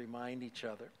that to remind each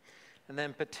other. And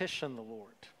then petition the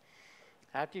Lord.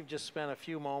 After you've just spent a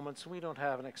few moments, we don't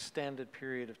have an extended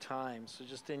period of time, so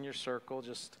just in your circle,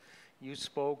 just you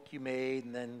spoke, you made,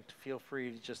 and then feel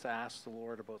free to just ask the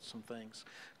Lord about some things.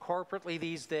 Corporately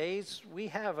these days, we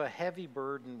have a heavy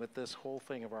burden with this whole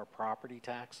thing of our property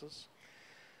taxes.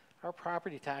 Our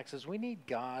property taxes, we need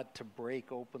God to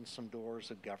break open some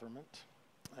doors of government.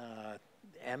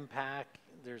 MPAC,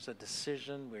 there's a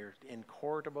decision, we're in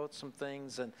court about some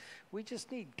things, and we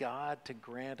just need God to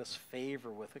grant us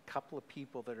favor with a couple of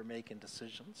people that are making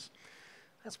decisions.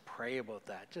 Let's pray about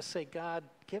that. Just say, God,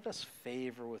 give us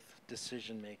favor with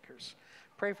decision makers.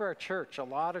 Pray for our church, a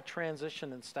lot of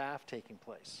transition in staff taking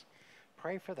place.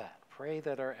 Pray for that. Pray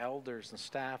that our elders and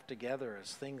staff together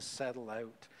as things settle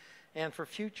out. And for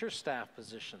future staff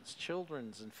positions,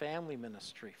 children's and family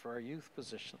ministry, for our youth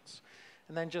positions.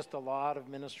 And then just a lot of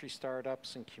ministry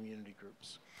startups and community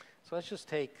groups. So let's just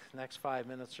take the next 5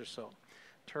 minutes or so.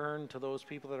 Turn to those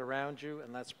people that are around you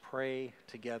and let's pray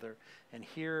together and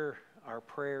hear our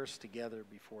prayers together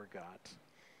before God.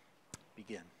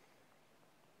 Begin.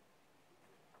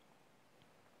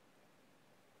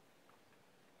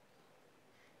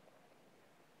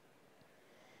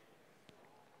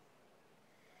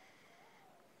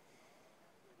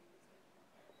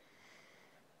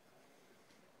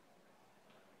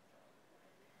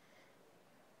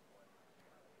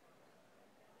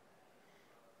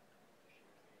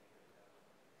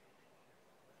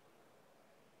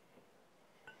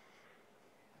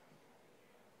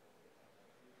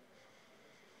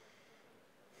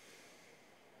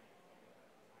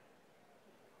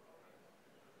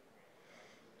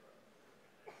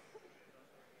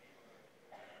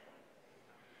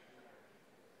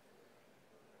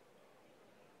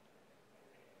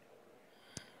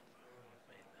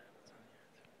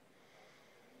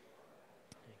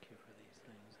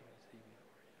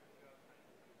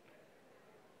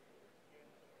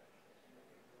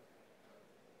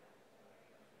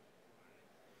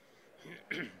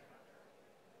 Jesus.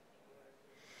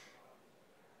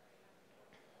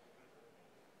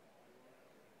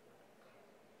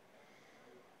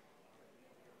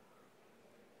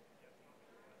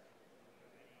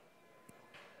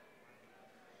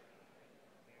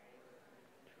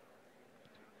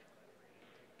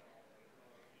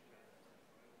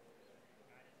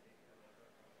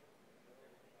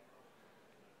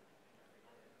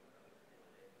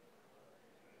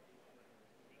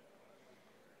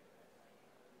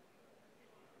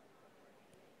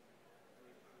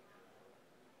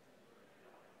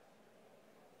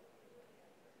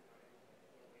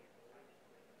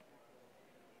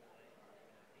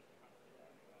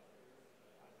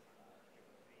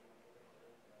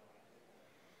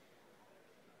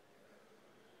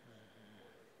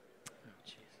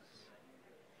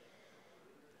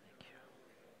 Thank you.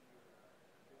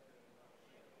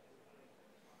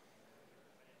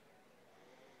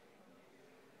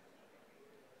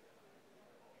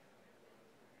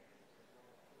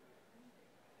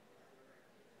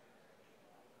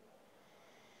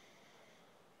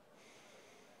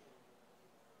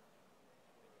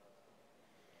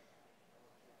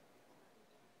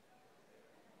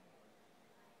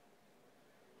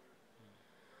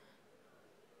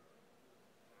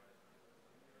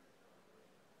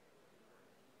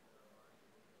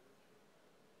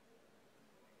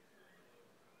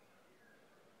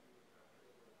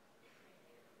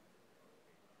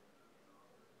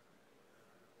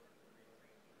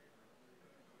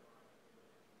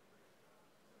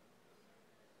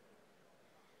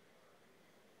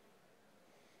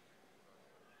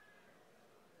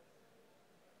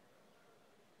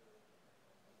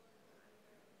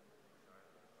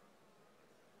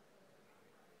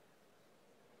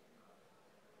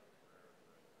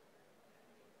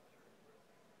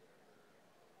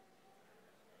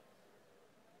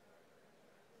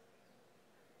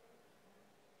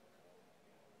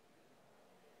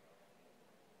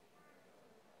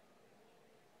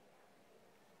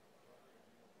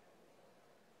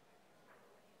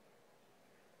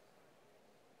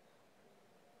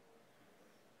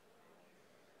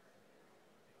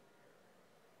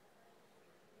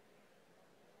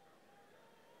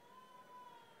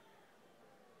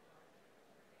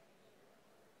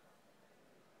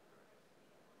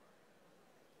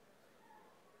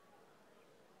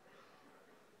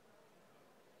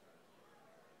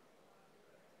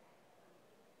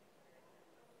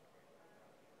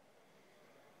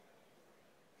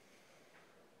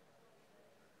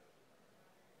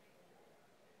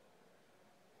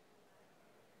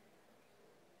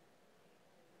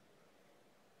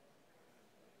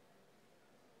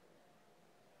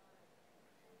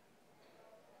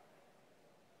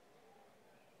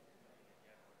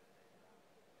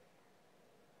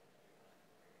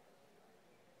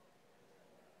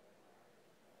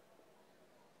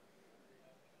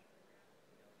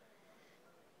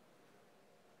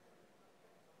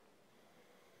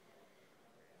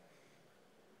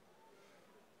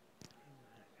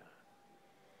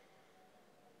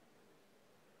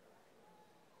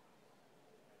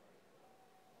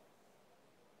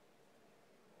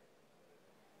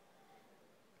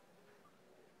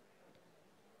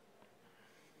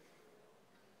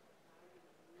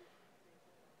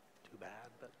 Too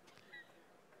bad, but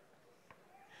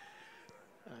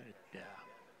yeah.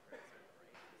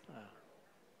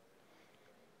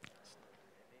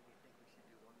 Maybe think we should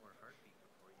do one more heartbeat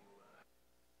before you.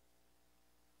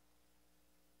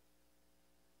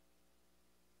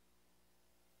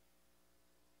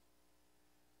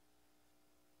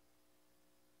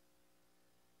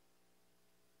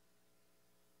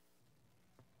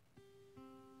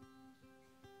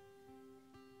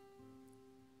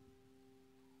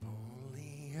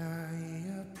 Only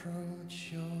I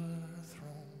approach your throne.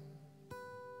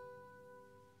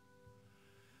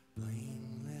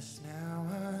 Blameless now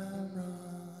I'm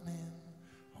running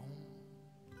home.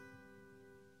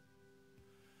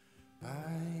 By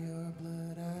your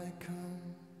blood I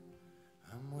come.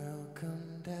 I'm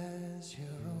welcomed as your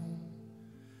own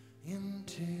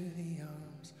into the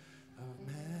arms of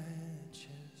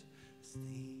majesty.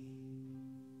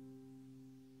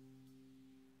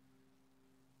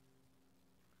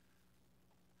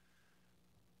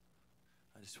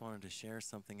 I just wanted to share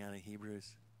something out of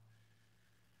Hebrews.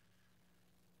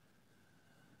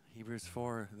 Hebrews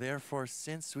 4, therefore,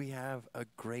 since we have a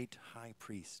great high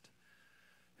priest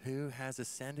who has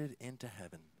ascended into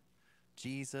heaven,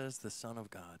 Jesus, the Son of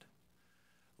God,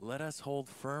 let us hold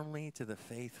firmly to the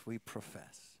faith we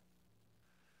profess.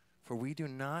 For we do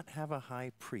not have a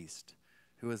high priest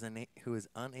who is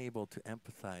unable to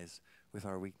empathize with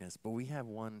our weakness, but we have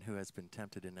one who has been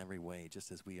tempted in every way,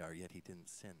 just as we are, yet he didn't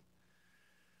sin.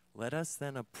 Let us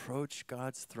then approach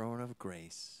God's throne of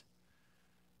grace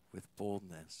with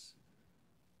boldness,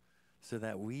 so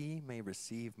that we may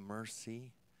receive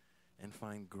mercy and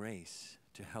find grace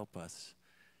to help us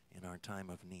in our time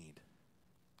of need.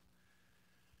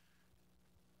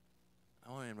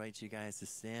 I want to invite you guys to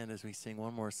stand as we sing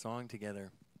one more song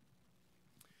together,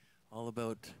 all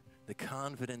about the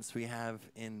confidence we have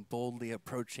in boldly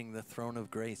approaching the throne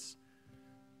of grace.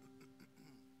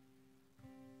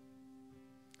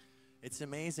 It's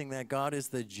amazing that God is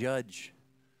the judge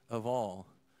of all,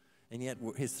 and yet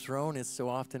his throne is so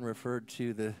often referred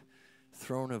to the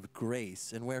throne of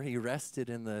grace, and where he rested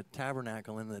in the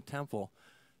tabernacle in the temple,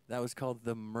 that was called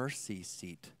the mercy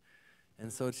seat.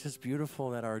 And so it's just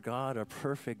beautiful that our God, our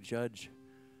perfect judge,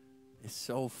 is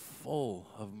so full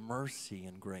of mercy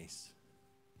and grace.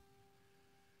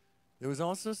 There was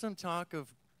also some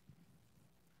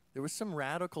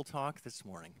radical talk this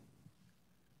morning.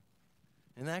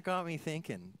 And that got me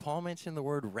thinking. Paul mentioned the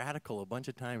word radical a bunch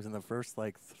of times in the first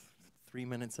 3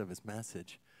 minutes of his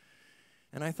message.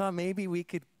 And I thought maybe we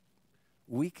could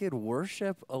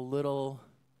worship a little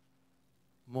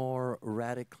more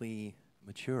radically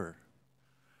mature.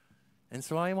 And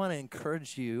so I want to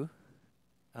encourage you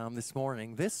this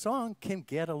morning. This song can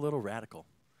get a little radical.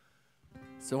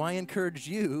 So I encourage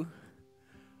you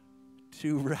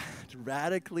to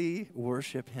radically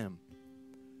worship him.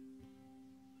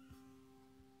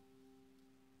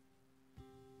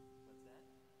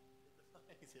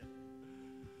 What's that?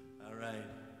 All right.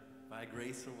 By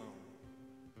grace alone.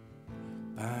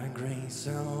 By grace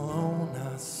alone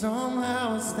I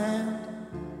somehow stand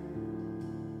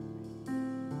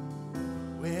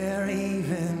where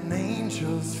even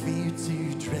angels fear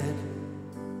to tread.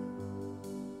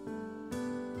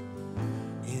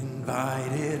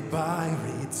 Invited by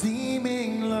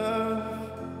redeeming love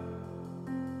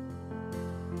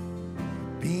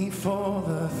before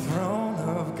the throne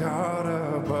of God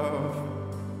above.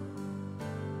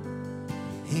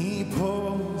 He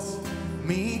pulls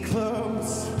me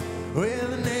close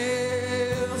with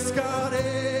nail-scarred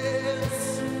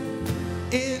hands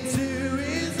into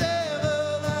his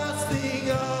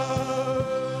everlasting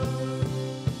arms.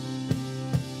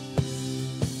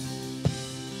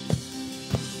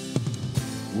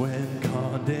 When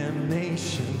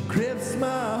condemnation grips my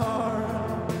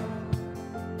heart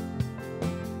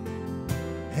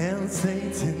and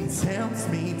Satan tempts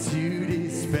me to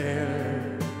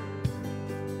despair,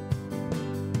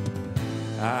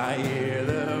 I hear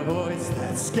the voice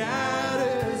that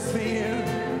scatters fear.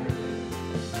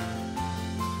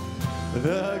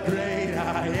 The great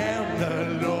I am,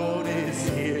 the Lord is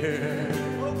here.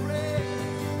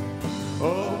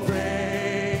 Oh,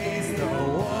 praise the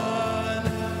one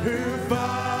who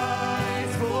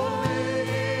fights for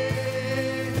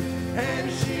me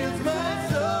and shields my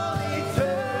soul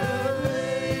eternally.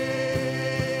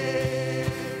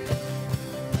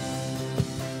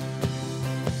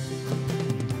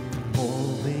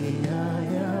 Only I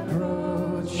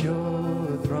approach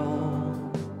your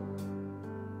throne,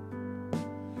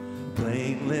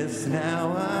 blameless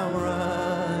now I'm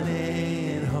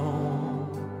running home.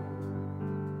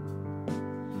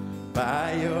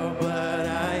 By your blood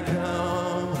I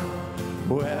come,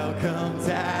 welcomed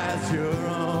as your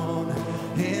own,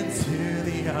 into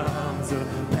the arms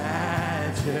of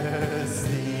majesty.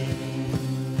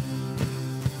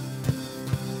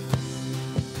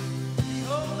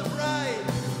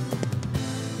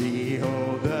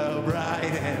 Behold the bright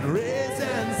and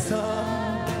risen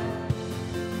sun,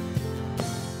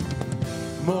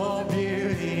 more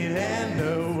beauty than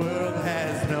the world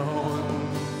has known.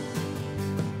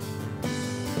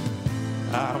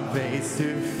 I'm face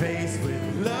to face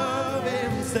with love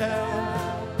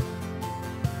himself,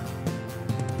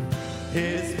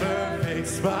 his perfect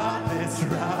spotless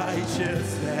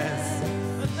righteousness.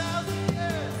 1,000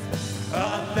 years,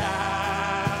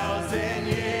 1,000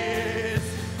 years,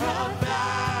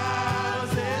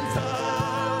 1,000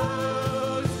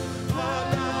 tongues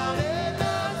are not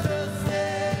enough to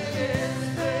say his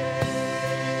praise.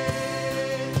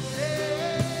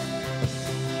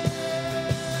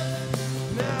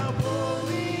 Now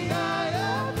boldly I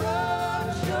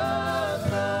approach your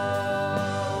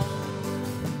throne,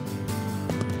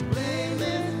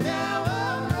 blameless now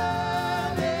I'm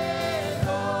running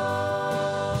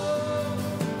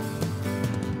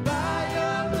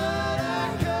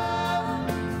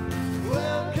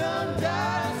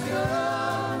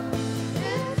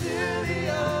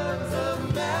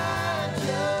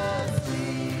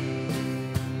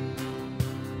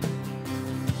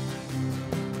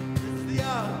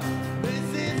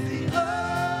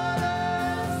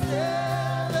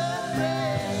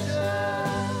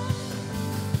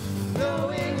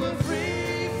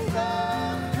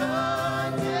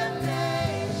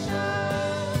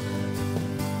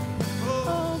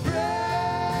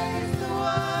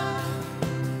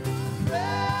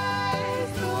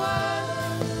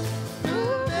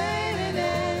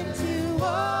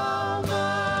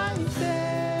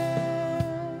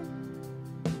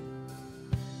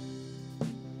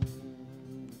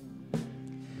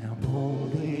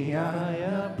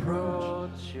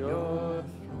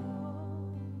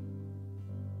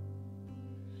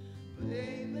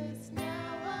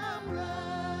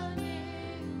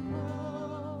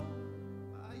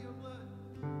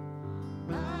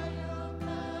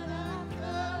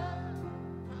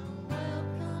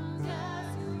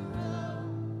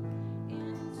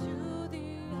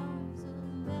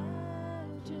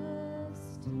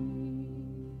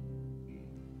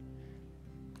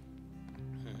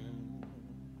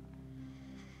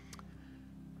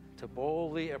to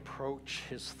boldly approach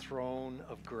his throne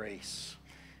of grace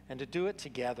and to do it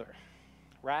together,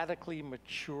 radically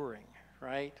maturing,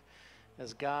 right,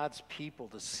 as God's people,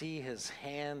 to see his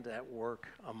hand at work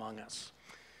among us.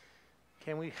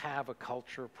 Can we have a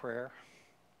culture of prayer?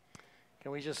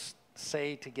 Can we just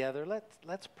say together,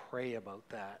 let's pray about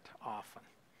that often?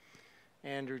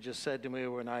 Andrew just said to me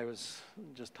when I was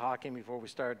just talking before we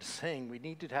started to sing, we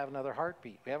need to have another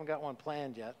heartbeat. We haven't got one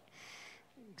planned yet.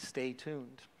 Stay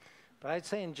tuned. But I'd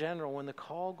say in general, when the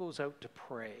call goes out to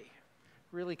pray,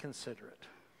 really consider it.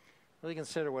 Really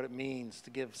consider what it means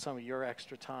to give some of your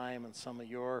extra time and some of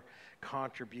your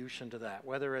contribution to that,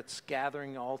 whether it's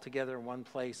gathering all together in one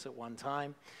place at one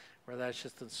time, whether that's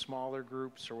just in smaller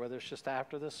groups, or whether it's just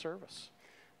after this service.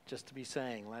 Just to be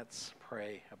saying, let's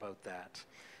pray about that.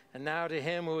 And now to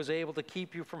him who is able to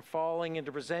keep you from falling and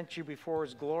to present you before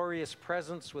his glorious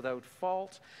presence without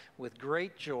fault, with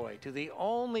great joy, to the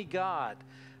only God,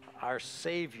 our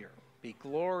Savior, be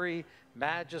glory,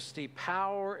 majesty,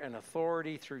 power, and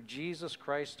authority through Jesus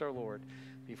Christ our Lord,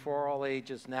 before all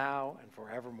ages, now and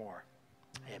forevermore.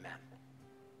 Amen.